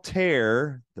perennial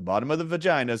tear, the bottom of the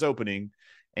vagina is opening,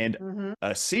 and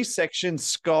a C-section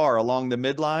scar along the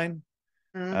midline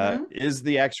is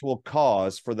the actual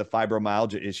cause for the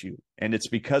fibromyalgia issue. And it's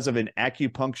because of an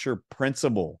acupuncture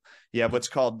principle. You have what's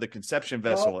called the conception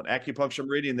vessel, an acupuncture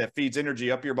meridian that feeds energy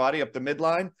up your body, up the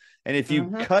midline. And if you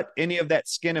cut any of that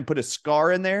skin and put a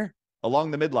scar in there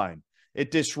along the midline,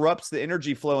 it disrupts the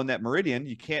energy flow in that meridian.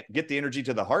 You can't get the energy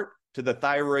to the heart, to the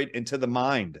thyroid, and to the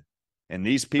mind. And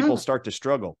these people start to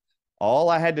struggle. All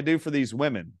I had to do for these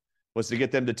women was to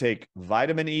get them to take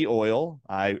vitamin E oil.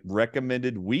 I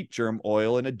recommended wheat germ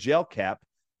oil in a gel cap,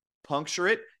 puncture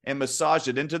it, and massage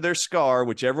it into their scar,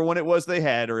 whichever one it was they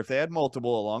had, or if they had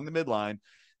multiple along the midline.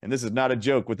 And this is not a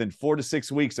joke. Within 4 to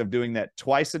 6 weeks of doing that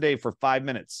twice a day for 5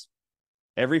 minutes,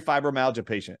 every fibromyalgia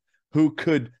patient who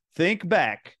could think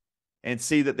back and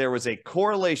see that there was a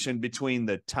correlation between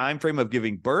the time frame of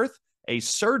giving birth, a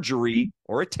surgery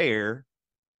or a tear,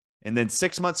 and then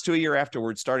 6 months to a year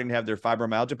afterwards, starting to have their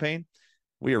fibromyalgia pain,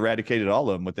 we eradicated all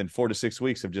of them within 4 to 6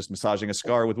 weeks of just massaging a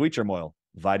scar with wheat germ oil,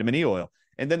 vitamin E oil.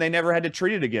 And then they never had to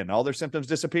treat it again. All their symptoms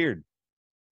disappeared.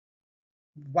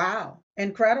 Wow.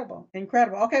 Incredible.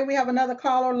 Okay, we have another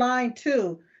caller, line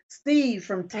 2, Steve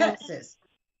from Texas.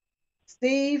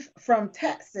 Steve from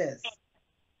Texas.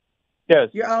 Yes.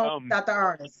 You're on, Dr.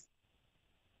 Ardis.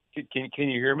 Can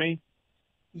you hear me?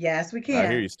 Yes, we can. I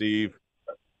hear you, Steve.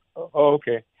 Oh,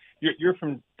 okay. You're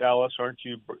from Dallas, aren't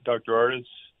you, Dr. Ardis?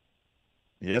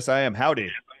 Yes, I am.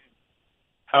 Howdy.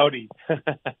 Howdy.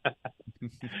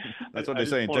 That's what I they say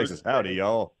just in wanted Texas. to Howdy, say-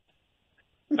 y'all.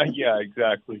 Yeah,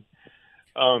 exactly.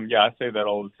 Yeah, I say that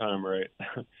all the time, right?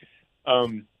 I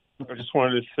just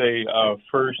wanted to say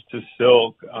first to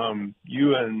Silk,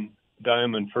 you and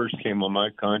Diamond first came on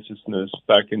my consciousness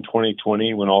back in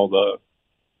 2020 when all the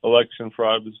election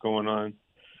fraud was going on.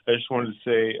 I just wanted to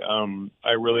say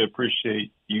I really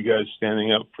appreciate you guys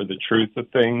standing up for the truth of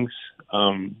things.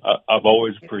 I've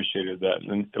always appreciated that,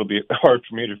 and it'll be hard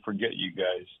for me to forget you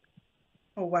guys.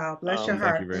 Oh, wow. Bless your Thank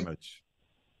heart. Thank you very much.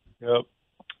 Yep.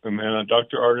 And then,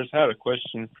 Dr. Ardis, I had a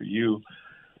question for you.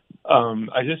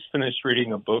 I just finished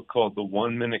reading a book called The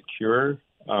 1 Minute Cure.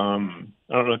 I don't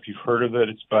know if you've heard of it.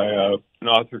 It's by an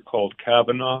author called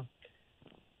Kavanaugh.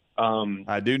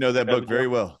 I do know that book very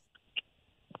well.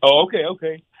 Oh,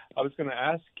 okay. I was going to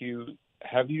ask you,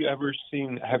 have you ever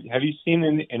seen, have you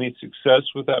seen any success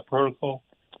with that protocol?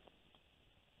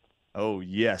 Oh,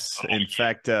 yes. In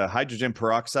fact, hydrogen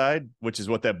peroxide, which is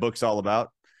what that book's all about.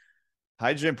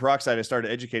 Hydrogen peroxide, I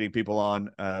started educating people on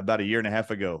about a year and a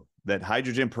half ago, that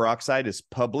hydrogen peroxide is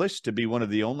published to be one of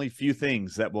the only few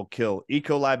things that will kill E.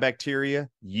 coli bacteria,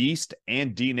 yeast,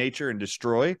 and denature and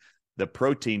destroy the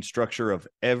protein structure of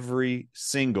every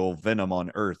single venom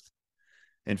on Earth.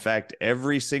 In fact,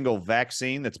 every single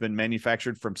vaccine that's been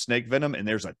manufactured from snake venom, and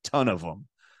there's a ton of them,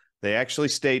 they actually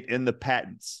state in the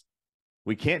patents,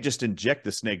 we can't just inject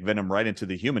the snake venom right into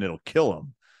the human, it'll kill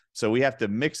them. So we have to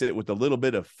mix it with a little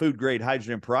bit of food-grade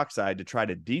hydrogen peroxide to try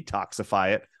to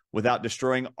detoxify it without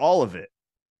destroying all of it.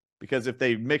 Because if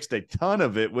they mixed a ton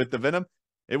of it with the venom,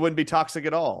 it wouldn't be toxic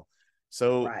at all.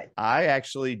 So I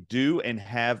actually do and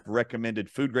have recommended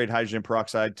food-grade hydrogen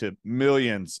peroxide to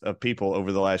millions of people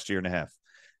over the last year and a half.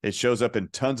 It shows up in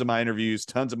tons of my interviews,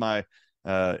 tons of my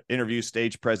interview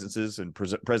stage presences and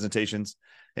presentations.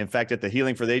 In fact, at the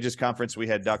Healing for the Ages conference, we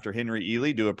had Dr. Henry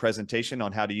Ely do a presentation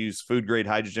on how to use food-grade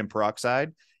hydrogen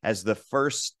peroxide as the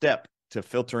first step to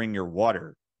filtering your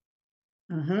water.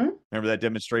 Remember that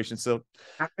demonstration, Silk?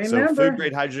 I remember. So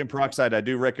food-grade hydrogen peroxide, I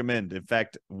do recommend. In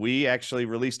fact, we actually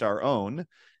released our own,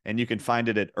 and you can find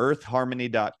it at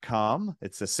earthharmony.com.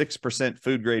 It's a 6%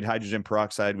 food-grade hydrogen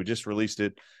peroxide. We just released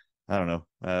it, I don't know,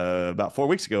 about 4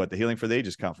 weeks ago at the Healing for the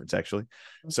Ages conference, actually.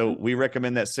 So we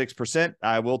recommend that 6%.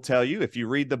 I will tell you, if you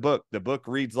read the book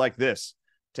reads like this.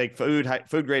 Take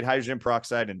food-grade hydrogen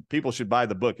peroxide, and people should buy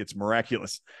the book. It's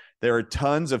miraculous. There are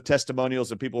tons of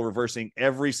testimonials of people reversing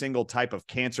every single type of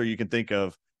cancer you can think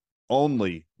of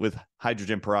only with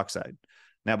hydrogen peroxide.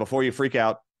 Now, before you freak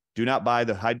out, do not buy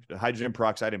the hydrogen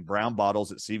peroxide in brown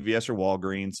bottles at CVS or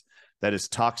Walgreens. That is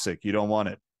toxic. You don't want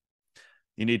it.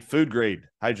 You need food-grade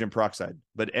hydrogen peroxide.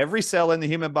 But every cell in the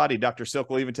human body, Dr. Silk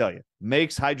will even tell you,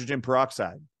 makes hydrogen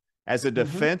peroxide as a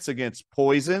defense against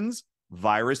poisons,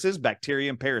 viruses, bacteria,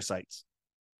 and parasites.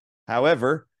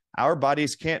 However, our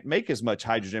bodies can't make as much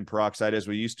hydrogen peroxide as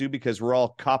we used to because we're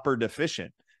all copper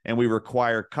deficient, and we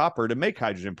require copper to make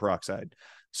hydrogen peroxide.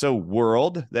 So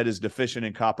world that is deficient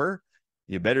in copper,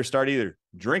 you better start either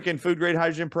drinking food-grade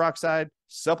hydrogen peroxide,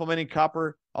 supplementing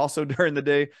copper also during the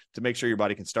day to make sure your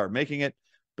body can start making it.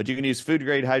 But you can use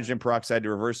food-grade hydrogen peroxide to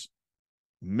reverse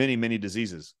many, many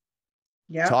diseases.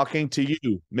 Talking to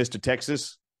you, Mr.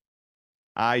 Texas,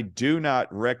 I do not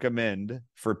recommend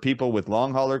for people with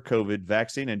long hauler COVID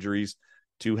vaccine injuries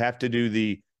to have to do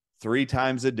the 3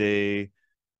 times a day,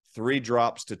 3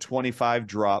 drops to 25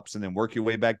 drops, and then work your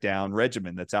way back down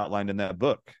regimen that's outlined in that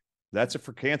book. That's it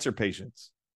for cancer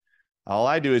patients. All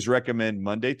I do is recommend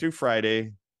Monday through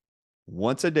Friday,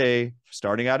 once a day,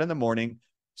 starting out in the morning.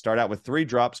 Start out with 3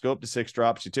 drops, go up to 6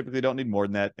 drops. You typically don't need more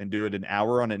than that, and do it an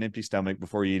hour on an empty stomach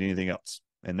before you eat anything else.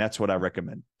 And that's what I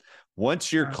recommend.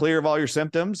 Once you're clear of all your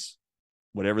symptoms,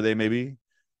 whatever they may be,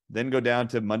 then go down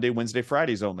to Monday, Wednesday,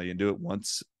 Fridays only and do it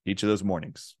once each of those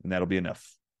mornings, and that'll be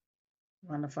enough.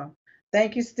 Wonderful.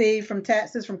 Thank you, Steve, from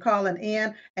Texas, from calling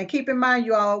in. And keep in mind,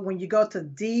 you all, when you go to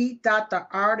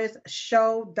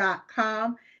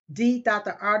d.theartistshow.com,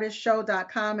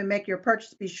 d.theartistshow.com, and make your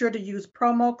purchase, be sure to use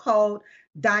promo code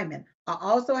DIAMOND. I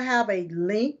also have a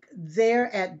link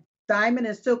there at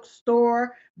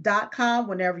diamondandsilkstore.com.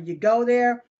 Whenever you go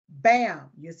there, bam,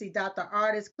 you see Dr.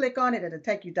 Ardis. Click on it. It'll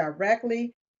take you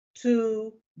directly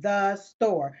to the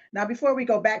store. Now, before we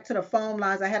go back to the phone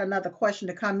lines, I had another question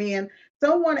to come in.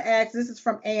 Someone asked, this is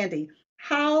from Andy,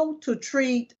 how to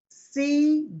treat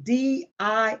CDIFF.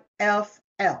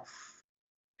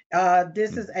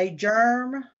 This is a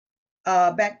germ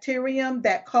bacterium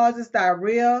that causes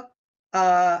diarrhea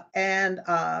and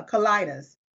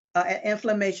colitis,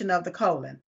 inflammation of the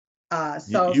colon.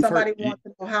 So somebody wants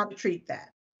to know how to treat that.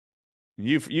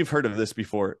 You've heard of this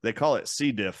before. They call it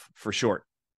C. diff for short.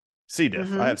 C. diff.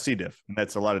 Mm-hmm. I have C. diff, and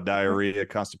that's a lot of diarrhea,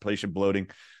 constipation, bloating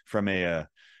from a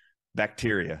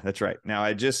bacteria. That's right. Now,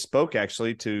 I just spoke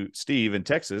actually to Steve in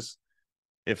Texas.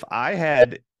 If I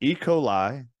had E.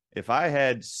 coli, if I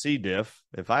had C. diff,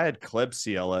 if I had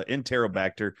Klebsiella,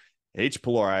 Enterobacter, H.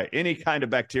 pylori, any kind of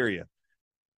bacteria,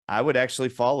 I would actually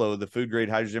follow the food grade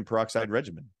hydrogen peroxide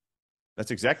regimen.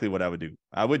 That's exactly what I would do.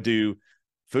 I would do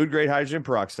food grade hydrogen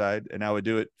peroxide, and I would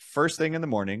do it first thing in the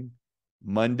morning,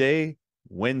 Monday,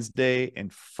 Wednesday,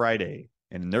 and Friday.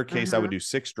 And in their case, I would do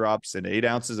 6 drops and 8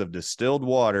 ounces of distilled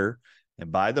water,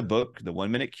 and buy the book, The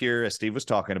 1 Minute Cure, as Steve was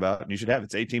talking about. And you should have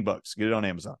it. It's $18. Get it on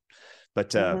Amazon.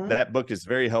 But that book is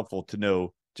very helpful to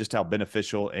know just how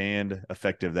beneficial and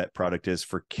effective that product is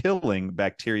for killing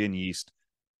bacteria and yeast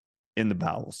in the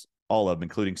bowels, all of them,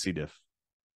 including C. diff.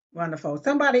 Wonderful.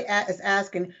 Somebody is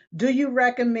asking, do you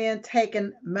recommend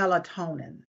taking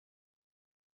melatonin?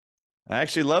 I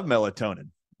actually love melatonin.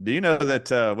 Do you know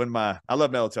that I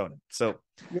love melatonin. So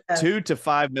 2 to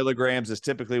 5 milligrams is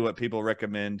typically what people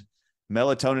recommend.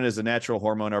 Melatonin is a natural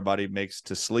hormone our body makes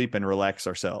to sleep and relax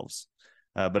ourselves.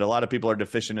 But a lot of people are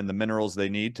deficient in the minerals they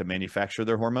need to manufacture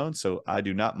their hormones. So I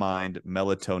do not mind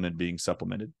melatonin being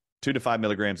supplemented. 2 to 5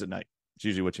 milligrams at night. It's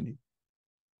usually what you need.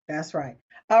 That's right.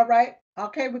 All right.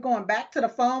 Okay, we're going back to the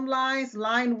phone lines.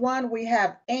 Line 1, we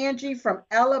have Angie from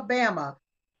Alabama.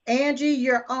 Angie,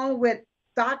 you're on with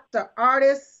Dr.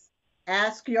 Ardis.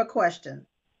 Ask your question.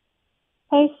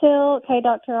 Hey, Silk. Hey,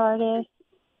 Dr. Ardis.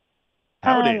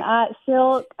 Howdy.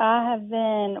 Silk, I have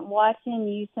been watching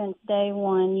you since day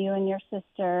one, you and your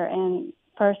sister. And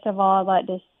first of all, I'd like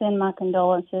to send my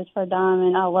condolences for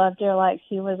Diamond. I loved her like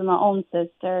she was my own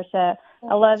sister. So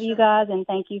I love you guys, and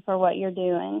thank you for what you're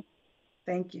doing.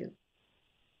 Thank you.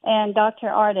 And Dr.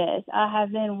 Ardis, I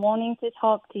have been wanting to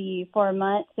talk to you for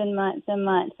months and months and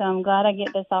months, so I'm glad I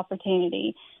get this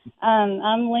opportunity.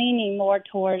 I'm leaning more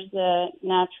towards the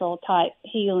natural type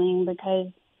healing because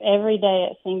every day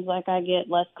it seems like I get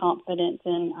less confidence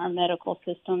in our medical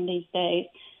system these days.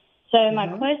 So my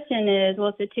question is,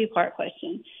 well, it's a 2-part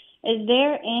question. Is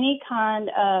there any kind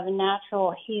of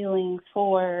natural healing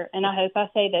for, and I hope I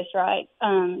say this right,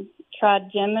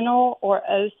 trigeminal or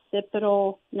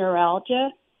occipital neuralgia?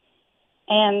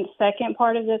 And second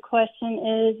part of the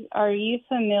question is, are you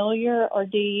familiar or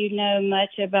do you know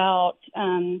much about,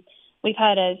 we've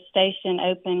had a station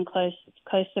open close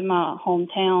to my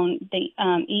hometown, the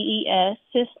EES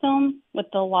system with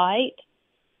the light.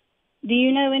 Do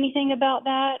you know anything about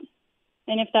that?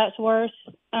 And if that's worth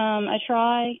a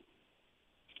try?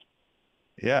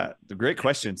 Yeah, great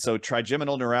question. So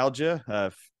trigeminal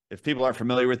neuralgia, if people aren't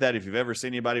familiar with that, if you've ever seen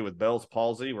anybody with Bell's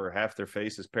palsy where half their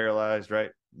face is paralyzed,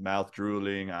 right? Mouth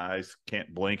drooling, eyes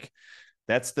can't blink.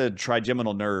 That's the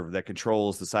trigeminal nerve that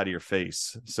controls the side of your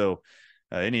face. So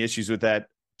any issues with that?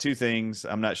 2 things.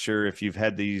 I'm not sure if you've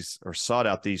had these or sought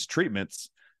out these treatments,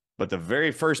 but the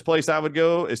very first place I would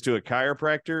go is to a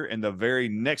chiropractor, and the very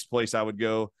next place I would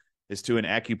go is to an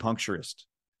acupuncturist.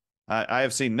 I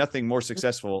have seen nothing more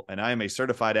successful, and I am a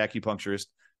certified acupuncturist.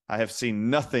 I have seen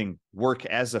nothing work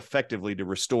as effectively to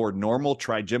restore normal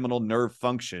trigeminal nerve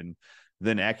function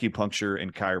than acupuncture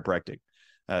and chiropractic.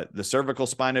 The cervical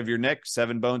spine of your neck,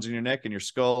 7 bones in your neck and your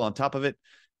skull on top of it,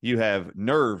 you have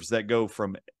nerves that go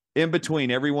from in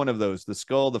between every one of those, the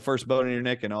skull, the first bone in your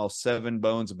neck, and all 7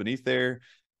 bones beneath there.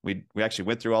 We actually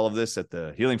went through all of this at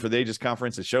the Healing for the Ages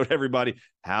conference. It showed everybody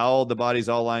how the body's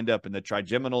all lined up, and the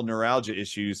trigeminal neuralgia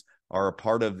issues are a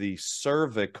part of the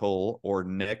cervical or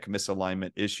neck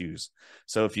misalignment issues.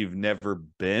 So if you've never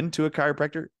been to a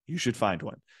chiropractor, you should find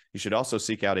one. You should also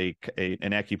seek out an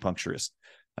acupuncturist.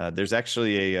 There's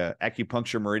actually a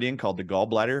acupuncture meridian called the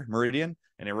gallbladder meridian,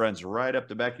 and it runs right up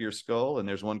the back of your skull. And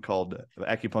there's one called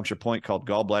acupuncture point called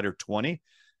gallbladder 20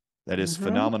 that is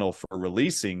phenomenal for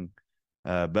releasing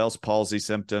Bell's palsy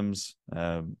symptoms,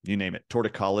 you name it,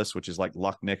 torticollis, which is like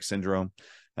lock neck syndrome.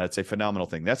 It's a phenomenal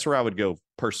thing. That's where I would go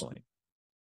personally.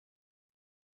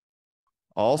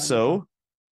 Also,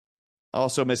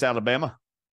 Miss Alabama,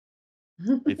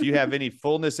 if you have any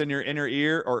fullness in your inner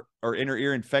ear or inner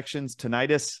ear infections,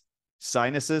 tinnitus,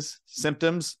 sinuses,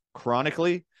 symptoms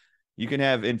chronically, you can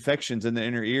have infections in the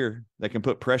inner ear that can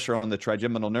put pressure on the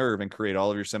trigeminal nerve and create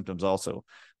all of your symptoms also.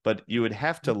 But you would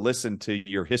have to listen to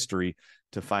your history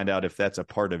to find out if that's a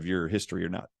part of your history or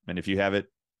not. And if you have it,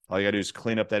 all you got to do is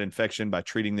clean up that infection by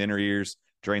treating the inner ears,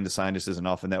 drain the sinuses, and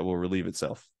often that will relieve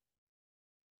itself.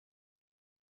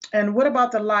 And what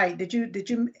about the light? Did you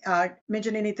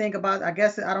mention anything about, I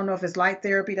guess, I don't know if it's light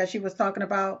therapy that she was talking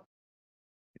about?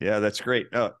 Yeah, that's great.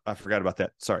 Oh, I forgot about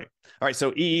that. Sorry. All right.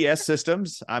 So EES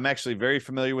systems, I'm actually very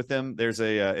familiar with them. There's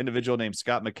a individual named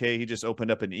Scott McKay. He just opened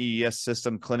up an EES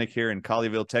system clinic here in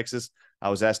Colleyville, Texas. I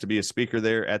was asked to be a speaker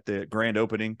there at the grand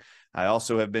opening. I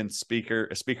also have been a speaker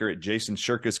at Jason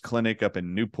Shirka's clinic up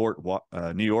in Newport,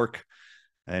 New York.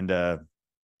 And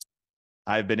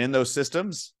I've been in those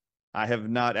systems. I have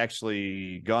not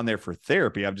actually gone there for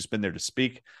therapy. I've just been there to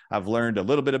speak. I've learned a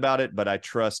little bit about it, but I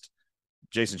trust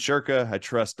Jason Shirka. I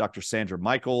trust Dr. Sandra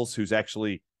Michaels, who's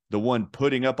actually the one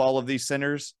putting up all of these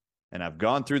centers. And I've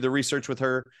gone through the research with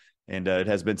her, and it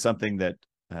has been something that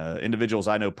individuals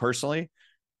I know personally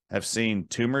have seen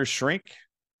tumors shrink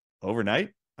overnight.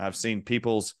 I've seen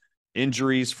people's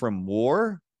injuries from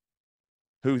war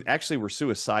who actually were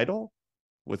suicidal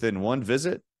within one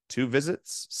visit, 2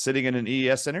 visits, sitting in an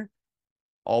EES center,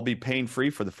 all be pain-free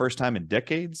for the first time in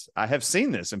decades. I have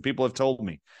seen this, and people have told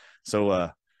me. So,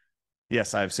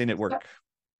 yes, I've seen it work.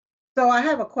 So I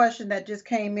have a question that just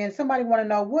came in. Somebody want to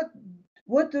know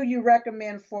what do you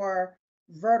recommend for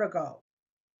vertigo?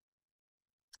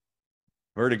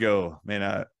 Vertigo,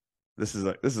 man. This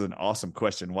is an awesome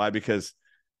question. Why? Because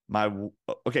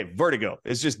vertigo.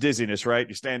 It's just dizziness, right?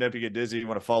 You stand up, you get dizzy, you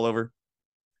want to fall over.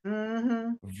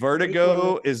 Mm-hmm.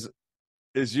 Vertigo is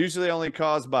usually only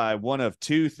caused by one of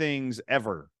 2 things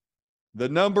ever. The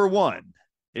number one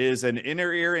is an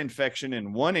inner ear infection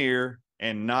in one ear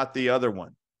and not the other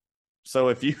one. So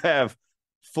if you have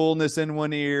fullness in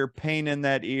one ear, pain in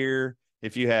that ear,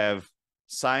 if you have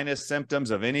sinus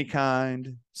symptoms of any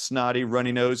kind, snotty,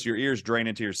 runny nose, your ears drain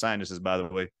into your sinuses, by the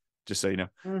way, just so you know.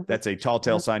 Mm-hmm. That's a tall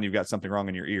tale sign you've got something wrong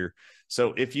in your ear.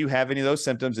 So if you have any of those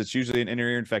symptoms, it's usually an inner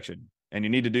ear infection, and you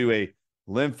need to do a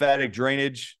lymphatic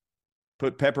drainage,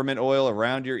 put peppermint oil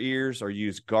around your ears, or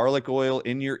use garlic oil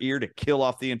in your ear to kill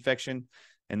off the infection,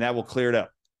 and that will clear it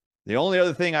up. The only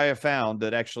other thing I have found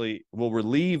that actually will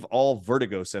relieve all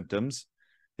vertigo symptoms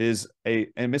is a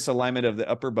misalignment of the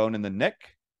upper bone in the neck.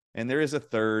 And there is a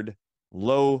third,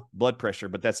 low blood pressure,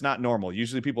 but that's not normal.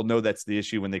 Usually people know that's the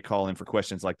issue when they call in for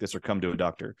questions like this or come to a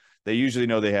doctor. They usually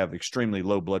know they have extremely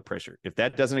low blood pressure. If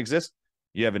that doesn't exist,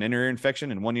 you have an inner ear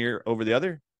infection in one ear over the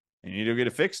other, and you need to get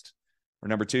it fixed. Or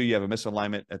number 2, you have a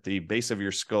misalignment at the base of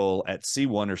your skull at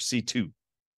C1 or C2.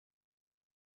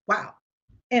 Wow.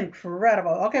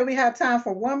 Incredible. Okay, we have time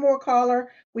for one more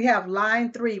caller. We have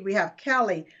line 3. We have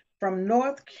Kelly from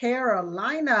North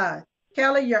Carolina.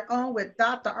 Kelly, you're on with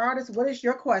Dr. Ardis. What is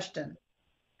your question?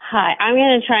 Hi, I'm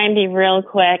going to try and be real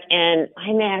quick, and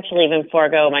I may actually even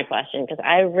forego my question because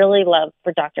I really love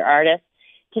for Dr. Ardis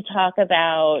to talk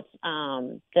about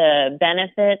the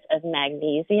benefits of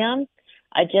magnesium.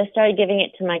 I just started giving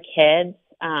it to my kids,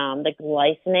 the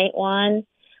glycinate one,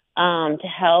 to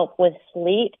help with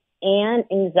sleep and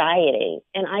anxiety.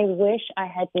 And I wish I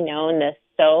had known this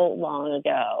so long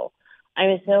ago. I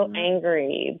was so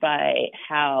angry by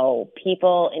how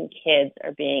people and kids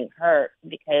are being hurt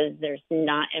because there's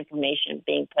not information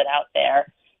being put out there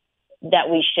that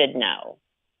we should know.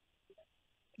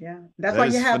 Yeah, that's why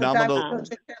you have the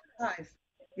life.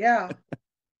 Yeah.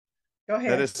 Go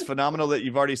ahead. That is phenomenal that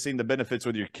you've already seen the benefits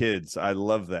with your kids. I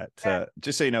love that.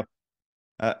 Just so you know,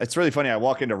 it's really funny. I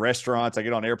walk into restaurants, I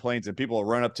get on airplanes, and people will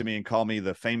run up to me and call me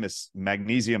the famous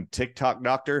magnesium TikTok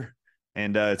doctor.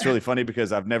 And it's really funny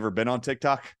because I've never been on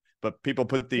TikTok, but people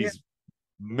put these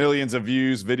millions of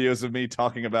views, videos of me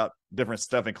talking about different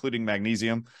stuff, including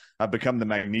magnesium. I've become the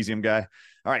magnesium guy.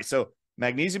 All right. So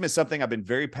magnesium is something I've been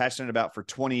very passionate about for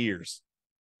 20 years.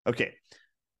 Okay.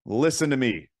 Listen to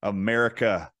me,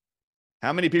 America.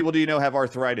 How many people do you know have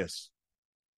arthritis?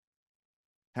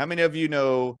 How many of you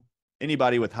know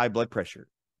anybody with high blood pressure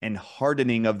and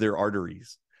hardening of their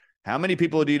arteries? How many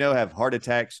people do you know have heart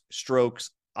attacks,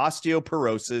 strokes,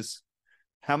 osteoporosis?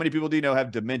 How many people do you know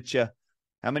have dementia?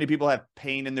 How many people have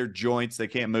pain in their joints? They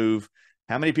can't move.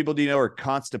 How many people do you know are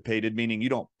constipated, meaning you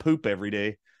don't poop every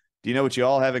day? Do you know what you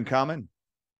all have in common?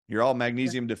 You're all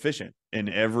magnesium deficient in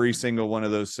every single one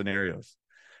of those scenarios.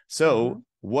 So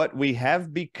what we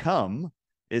have become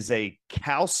is a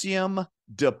calcium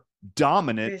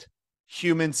dominant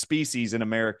human species in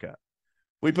America.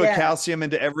 We put calcium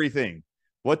into everything.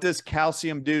 What does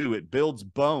calcium do? It builds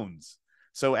bones.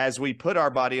 So as we put our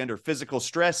body under physical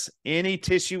stress, any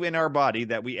tissue in our body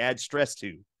that we add stress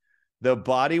to, the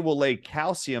body will lay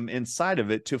calcium inside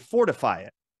of it to fortify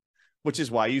it, which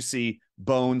is why you see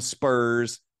bone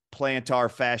spurs, plantar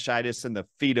fasciitis in the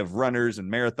feet of runners and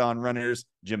marathon runners,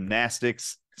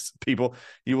 gymnastics people.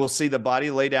 You will see the body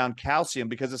lay down calcium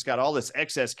because it's got all this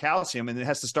excess calcium and it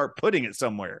has to start putting it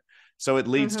somewhere. So it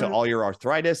leads to all your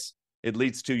arthritis. It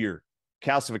leads to your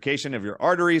calcification of your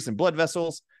arteries and blood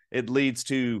vessels. It leads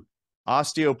to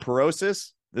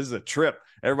osteoporosis, This is a trip.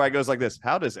 Everybody goes like this.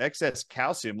 How does excess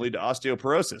calcium lead to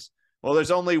osteoporosis? Well,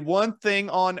 there's only one thing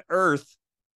on earth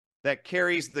that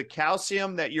carries the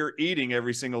calcium that you're eating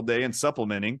every single day and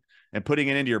supplementing and putting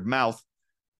it into your mouth.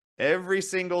 Every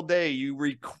single day, you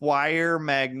require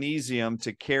magnesium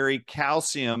to carry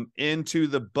calcium into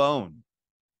the bone.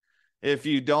 If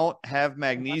you don't have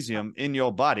magnesium in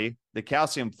your body, the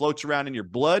calcium floats around in your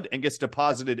blood and gets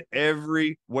deposited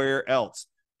everywhere else.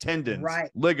 Tendons,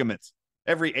 ligaments,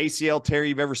 every ACL tear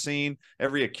you've ever seen,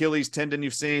 every Achilles tendon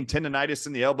you've seen, tendonitis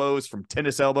in the elbows from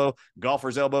tennis elbow,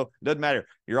 golfer's elbow, doesn't matter.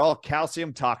 You're all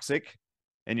calcium toxic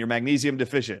and you're magnesium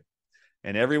deficient.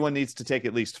 And everyone needs to take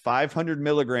at least 500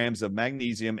 milligrams of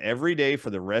magnesium every day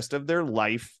for the rest of their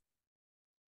life.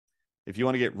 If you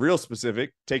want to get real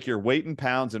specific, take your weight in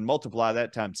pounds and multiply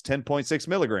that times 10.6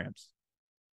 milligrams.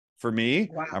 For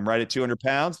me, I'm right at 200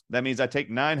 pounds. That means I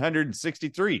take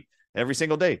 963 every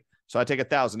single day. So I take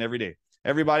 1,000 every day.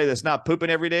 Everybody that's not pooping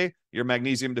every day, you're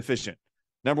magnesium deficient.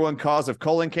 Number one cause of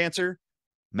colon cancer,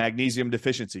 magnesium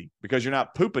deficiency, because you're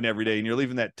not pooping every day and you're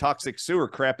leaving that toxic sewer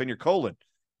crap in your colon.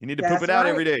 You need to poop it out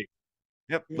every day.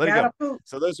 Yep, let it go. Poop.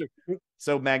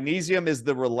 So magnesium is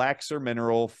the relaxer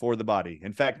mineral for the body.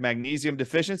 In fact, magnesium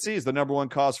deficiency is the number one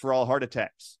cause for all heart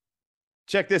attacks.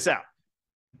 Check this out.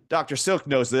 Dr. Silk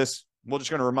knows this. We're just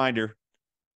going to remind her.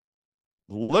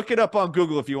 Look it up on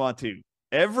Google if you want to.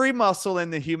 Every muscle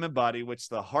in the human body, which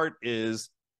the heart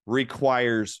is,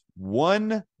 requires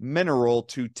one mineral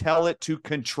to tell it to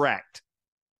contract.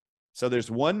 So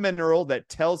there's one mineral that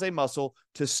tells a muscle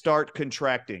to start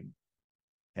contracting.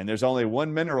 And there's only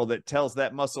one mineral that tells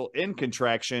that muscle in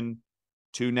contraction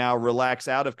to now relax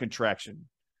out of contraction.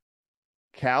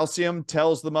 Calcium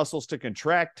tells the muscles to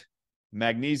contract.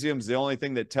 Magnesium's the only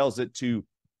thing that tells it to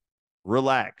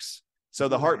relax. So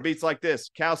the heart beats like this.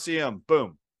 Calcium,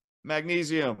 boom.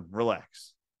 Magnesium,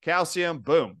 relax. Calcium,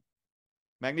 boom.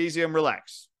 Magnesium,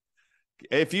 relax.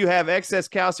 If you have excess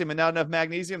calcium and not enough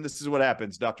magnesium, this is what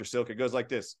happens, Dr. Silk. It goes like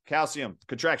this. Calcium,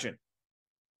 contraction.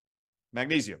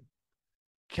 Magnesium.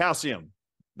 Calcium.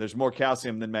 There's more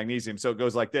calcium than magnesium, so it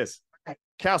goes like this.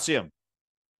 Calcium,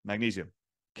 magnesium.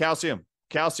 Calcium,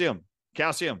 calcium,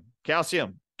 calcium,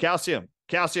 calcium, calcium,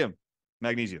 calcium,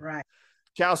 magnesium. Right.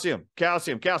 Calcium,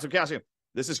 calcium, calcium, calcium.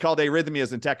 This is called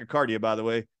arrhythmias and tachycardia, by the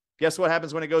way. Guess what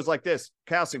happens when it goes like this?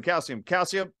 Calcium, calcium,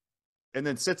 calcium, and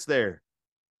then sits there.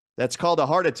 That's called a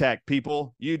heart attack,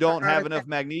 people. You don't have enough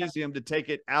magnesium to take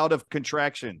it out of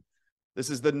contraction. This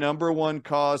is the number one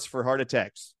cause for heart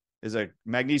attacks, is a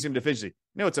magnesium deficiency.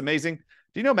 You know what's amazing?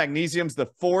 Do you know magnesium's the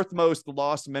fourth most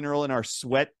lost mineral in our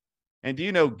sweat? And do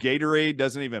you know Gatorade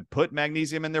doesn't even put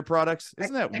magnesium in their products?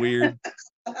 Isn't that weird?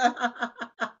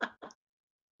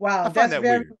 Wow, that's very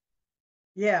weird.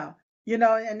 Yeah. You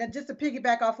know, and then just to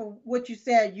piggyback off of what you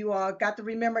said, you got to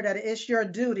remember that it's your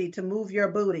duty to move your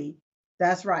booty.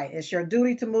 That's right. It's your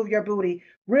duty to move your booty.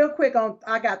 Real quick,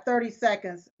 I got 30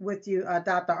 seconds with you,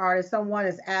 Dr. Ardis. Someone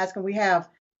is asking, we have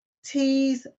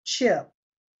T's Chip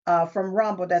from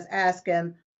Rumble that's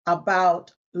asking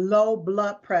about low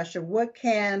blood pressure. What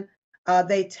can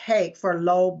they take for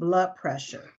low blood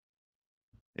pressure?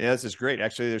 Yeah, this is great.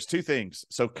 Actually, there's two things.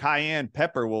 So cayenne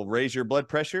pepper will raise your blood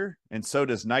pressure, and so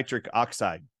does nitric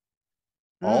oxide.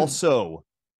 Also,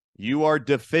 you are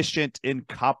deficient in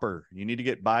copper. You need to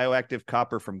get bioactive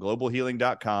copper from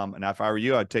globalhealing.com. And if I were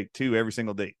you, I'd take 2 every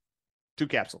single day. 2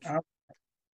 capsules.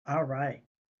 All right.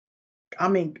 I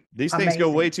mean, these things go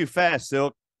way too fast,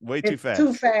 Silk. Way too fast.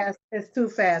 Too fast. It's too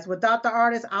fast. With Dr.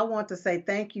 Ardis, I want to say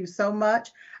thank you so much.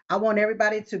 I want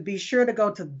everybody to be sure to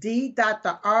go to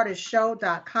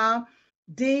d.theartistshow.com,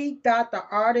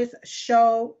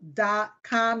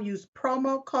 d.theartistshow.com. Use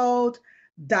promo code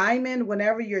DIAMOND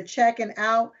whenever you're checking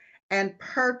out and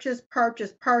purchase.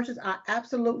 I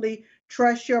absolutely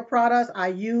trust your products. I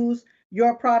use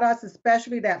your products,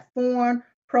 especially that Form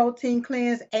Protein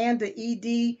Cleanse and the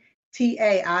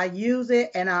EDTA. I use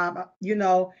it, and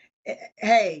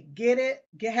hey, get it,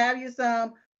 have you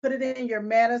some, put it in your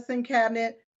medicine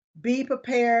cabinet. Be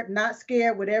prepared, not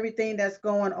scared with everything that's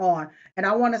going on. And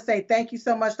I want to say thank you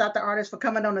so much, Dr. Ardis, for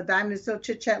coming on the Diamond and Silk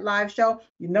Chit Chat live show.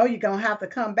 You know you're going to have to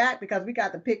come back because we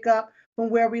got to pick up from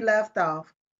where we left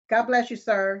off. God bless you,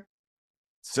 sir.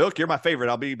 Silk, you're my favorite.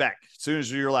 I'll be back as soon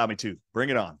as you allow me to. Bring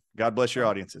it on. God bless your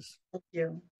audiences. Thank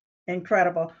you.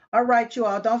 Incredible. All right, you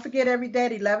all. Don't forget every day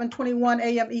at 11:21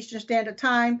 a.m. Eastern Standard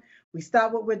Time, we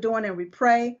stop what we're doing and we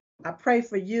pray. I pray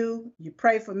for you. You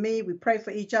pray for me. We pray for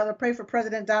each other. Pray for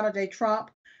President Donald J. Trump.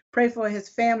 Pray for his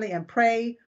family and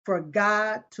pray for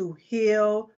God to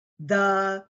heal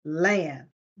the land.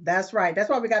 That's right.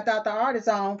 That's why we got Dr.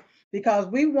 Ardis on, because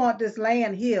we want this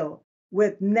land healed.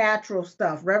 with natural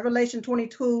stuff. Revelation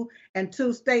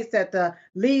 22:2 states that the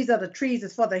leaves of the trees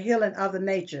is for the healing of the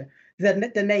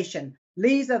the nation.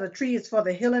 Leaves of the trees for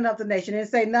the healing of the nation. It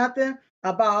didn't say nothing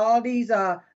about all these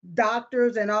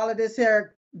doctors and all of this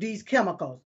here, these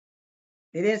chemicals.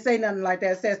 It didn't say nothing like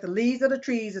that. It says the leaves of the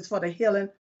trees is for the healing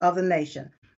of the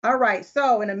nation. All right.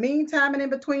 So in the meantime and in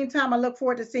between time, I look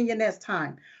forward to seeing you next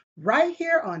time right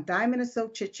here on Diamond and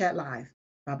Silk Chit Chat Live.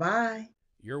 Bye-bye.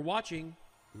 You're watching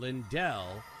Lindell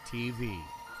TV.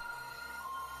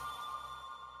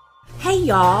 Hey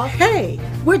y'all. Hey.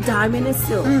 We're Diamond and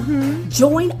Silk.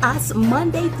 Join us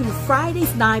Monday through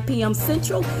Fridays, 9 p.m.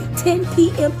 Central, 10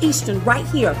 p.m. Eastern, right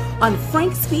here on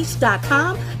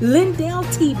frankspeech.com, Lindell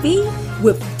TV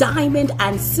with Diamond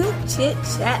and Silk Chit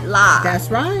Chat Live. That's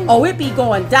right. Oh, it be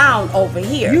going down over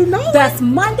here. You know That's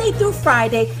Monday through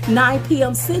Friday, 9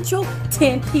 p.m. Central,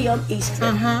 10 p.m.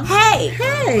 Eastern.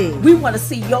 Hey. We want to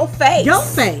see your face.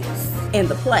 In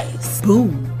the place.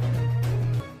 Boom.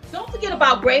 Don't forget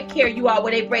about Grave Care, you all,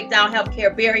 where they break down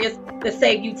healthcare barriers to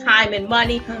save you time and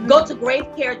money. Go to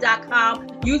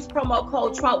gravecare.com. Use promo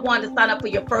code Trump1 to sign up for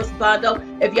your first bundle.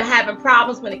 If you're having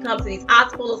problems when it comes to these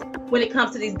hospitals, when it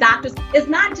comes to these doctors, it's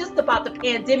not just about the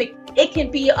pandemic. It can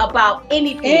be about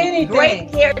anything.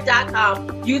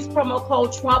 Gravecare.com. Use promo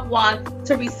code Trump1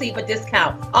 to receive a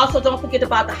discount. Also, don't forget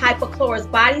about the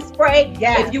hypochlorous body spray.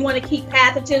 If you want to keep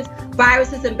pathogens,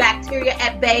 viruses, and bacteria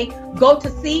at bay, go to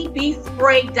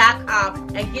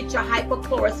cbspray.com and get your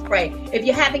hypochlorous spray. If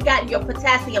you haven't gotten your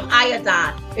potassium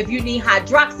iodine, if you need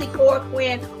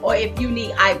hydroxychloroquine, or if you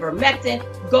need ivermectin,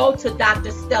 go to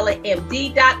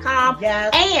drstellamd.com.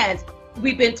 And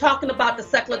we've been talking about the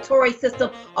circulatory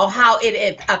system, or how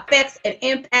it affects and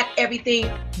impacts everything.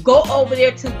 Go over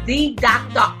there to the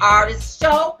Dr. Ardis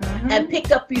Show and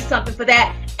pick up you something for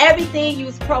that. Everything,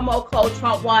 use promo code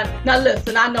Trump1. Now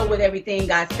listen, I know with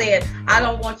everything I said, I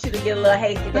don't want you to get a little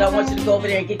hasty, but I want you to go over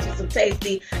there and get you some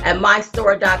tasty at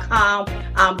mystore.com.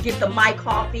 Get the My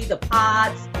Coffee, the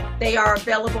pods. They are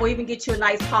available. Even get you a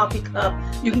nice coffee cup.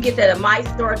 You can get that at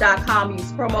mystore.com.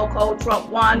 Use promo code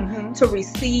Trump1 to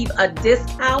receive a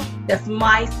discount. That's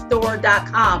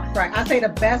mystore.com. Right. I say the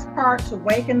best part to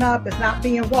waking up is not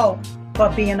being woke,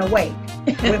 but being awake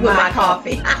with my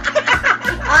coffee.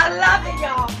 I love it,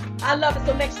 y'all. I love it.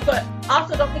 So make sure.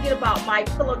 Also, don't forget about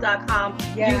mypillow.com.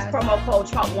 Use promo code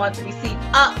Trump1 to receive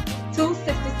up to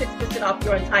 66% off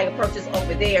your entire purchase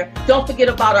over there. Don't forget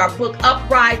about our book,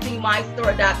 Uprising,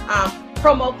 mystore.com.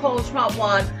 Promo code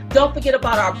Trump1. Don't forget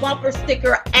about our bumper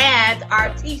sticker and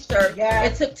our t-shirt.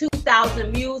 It took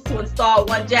 2,000 mules to install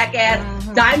one jackass.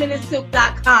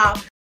 Diamondandsilk.com.